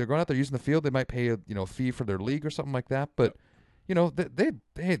 they're going out there using the field. They might pay a fee for their league or something like that. But, they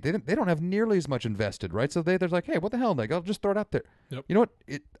don't have nearly as much invested, right? So they're like, hey, what the hell, Nick? I'll just throw it out there. Yep. You know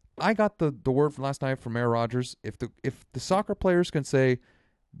what? I got the word from last night from Mayor Rogers. If the soccer players can say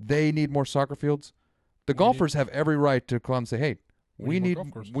they need more soccer fields, the golfers have every right to come and say, hey, we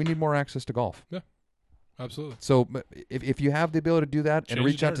need more access to golf. Yeah. Absolutely. So if you have the ability to do that and Change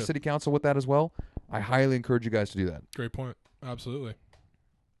reach the out to narrative. city council with that as well, I highly encourage you guys to do that. Great point. Absolutely.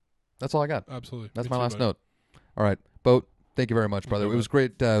 That's all I got. Absolutely. That's Me my too, last buddy. note. All right, Boat, thank you very much, brother. Okay, It was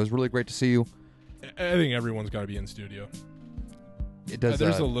great. It was really great to see you. I think everyone's got to be in studio. It does.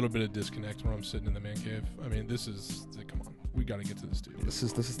 There's a little bit of disconnect when I'm sitting in the man cave. I mean, come on, we got to get to the studio. This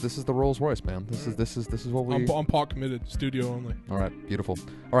is the Rolls Royce, man. This is what we. I'm pot committed. Studio only. All right, beautiful.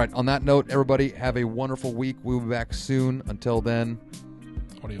 All right, on that note, everybody have a wonderful week. We'll be back soon. Until then,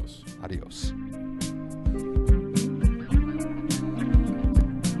 Adios. adios.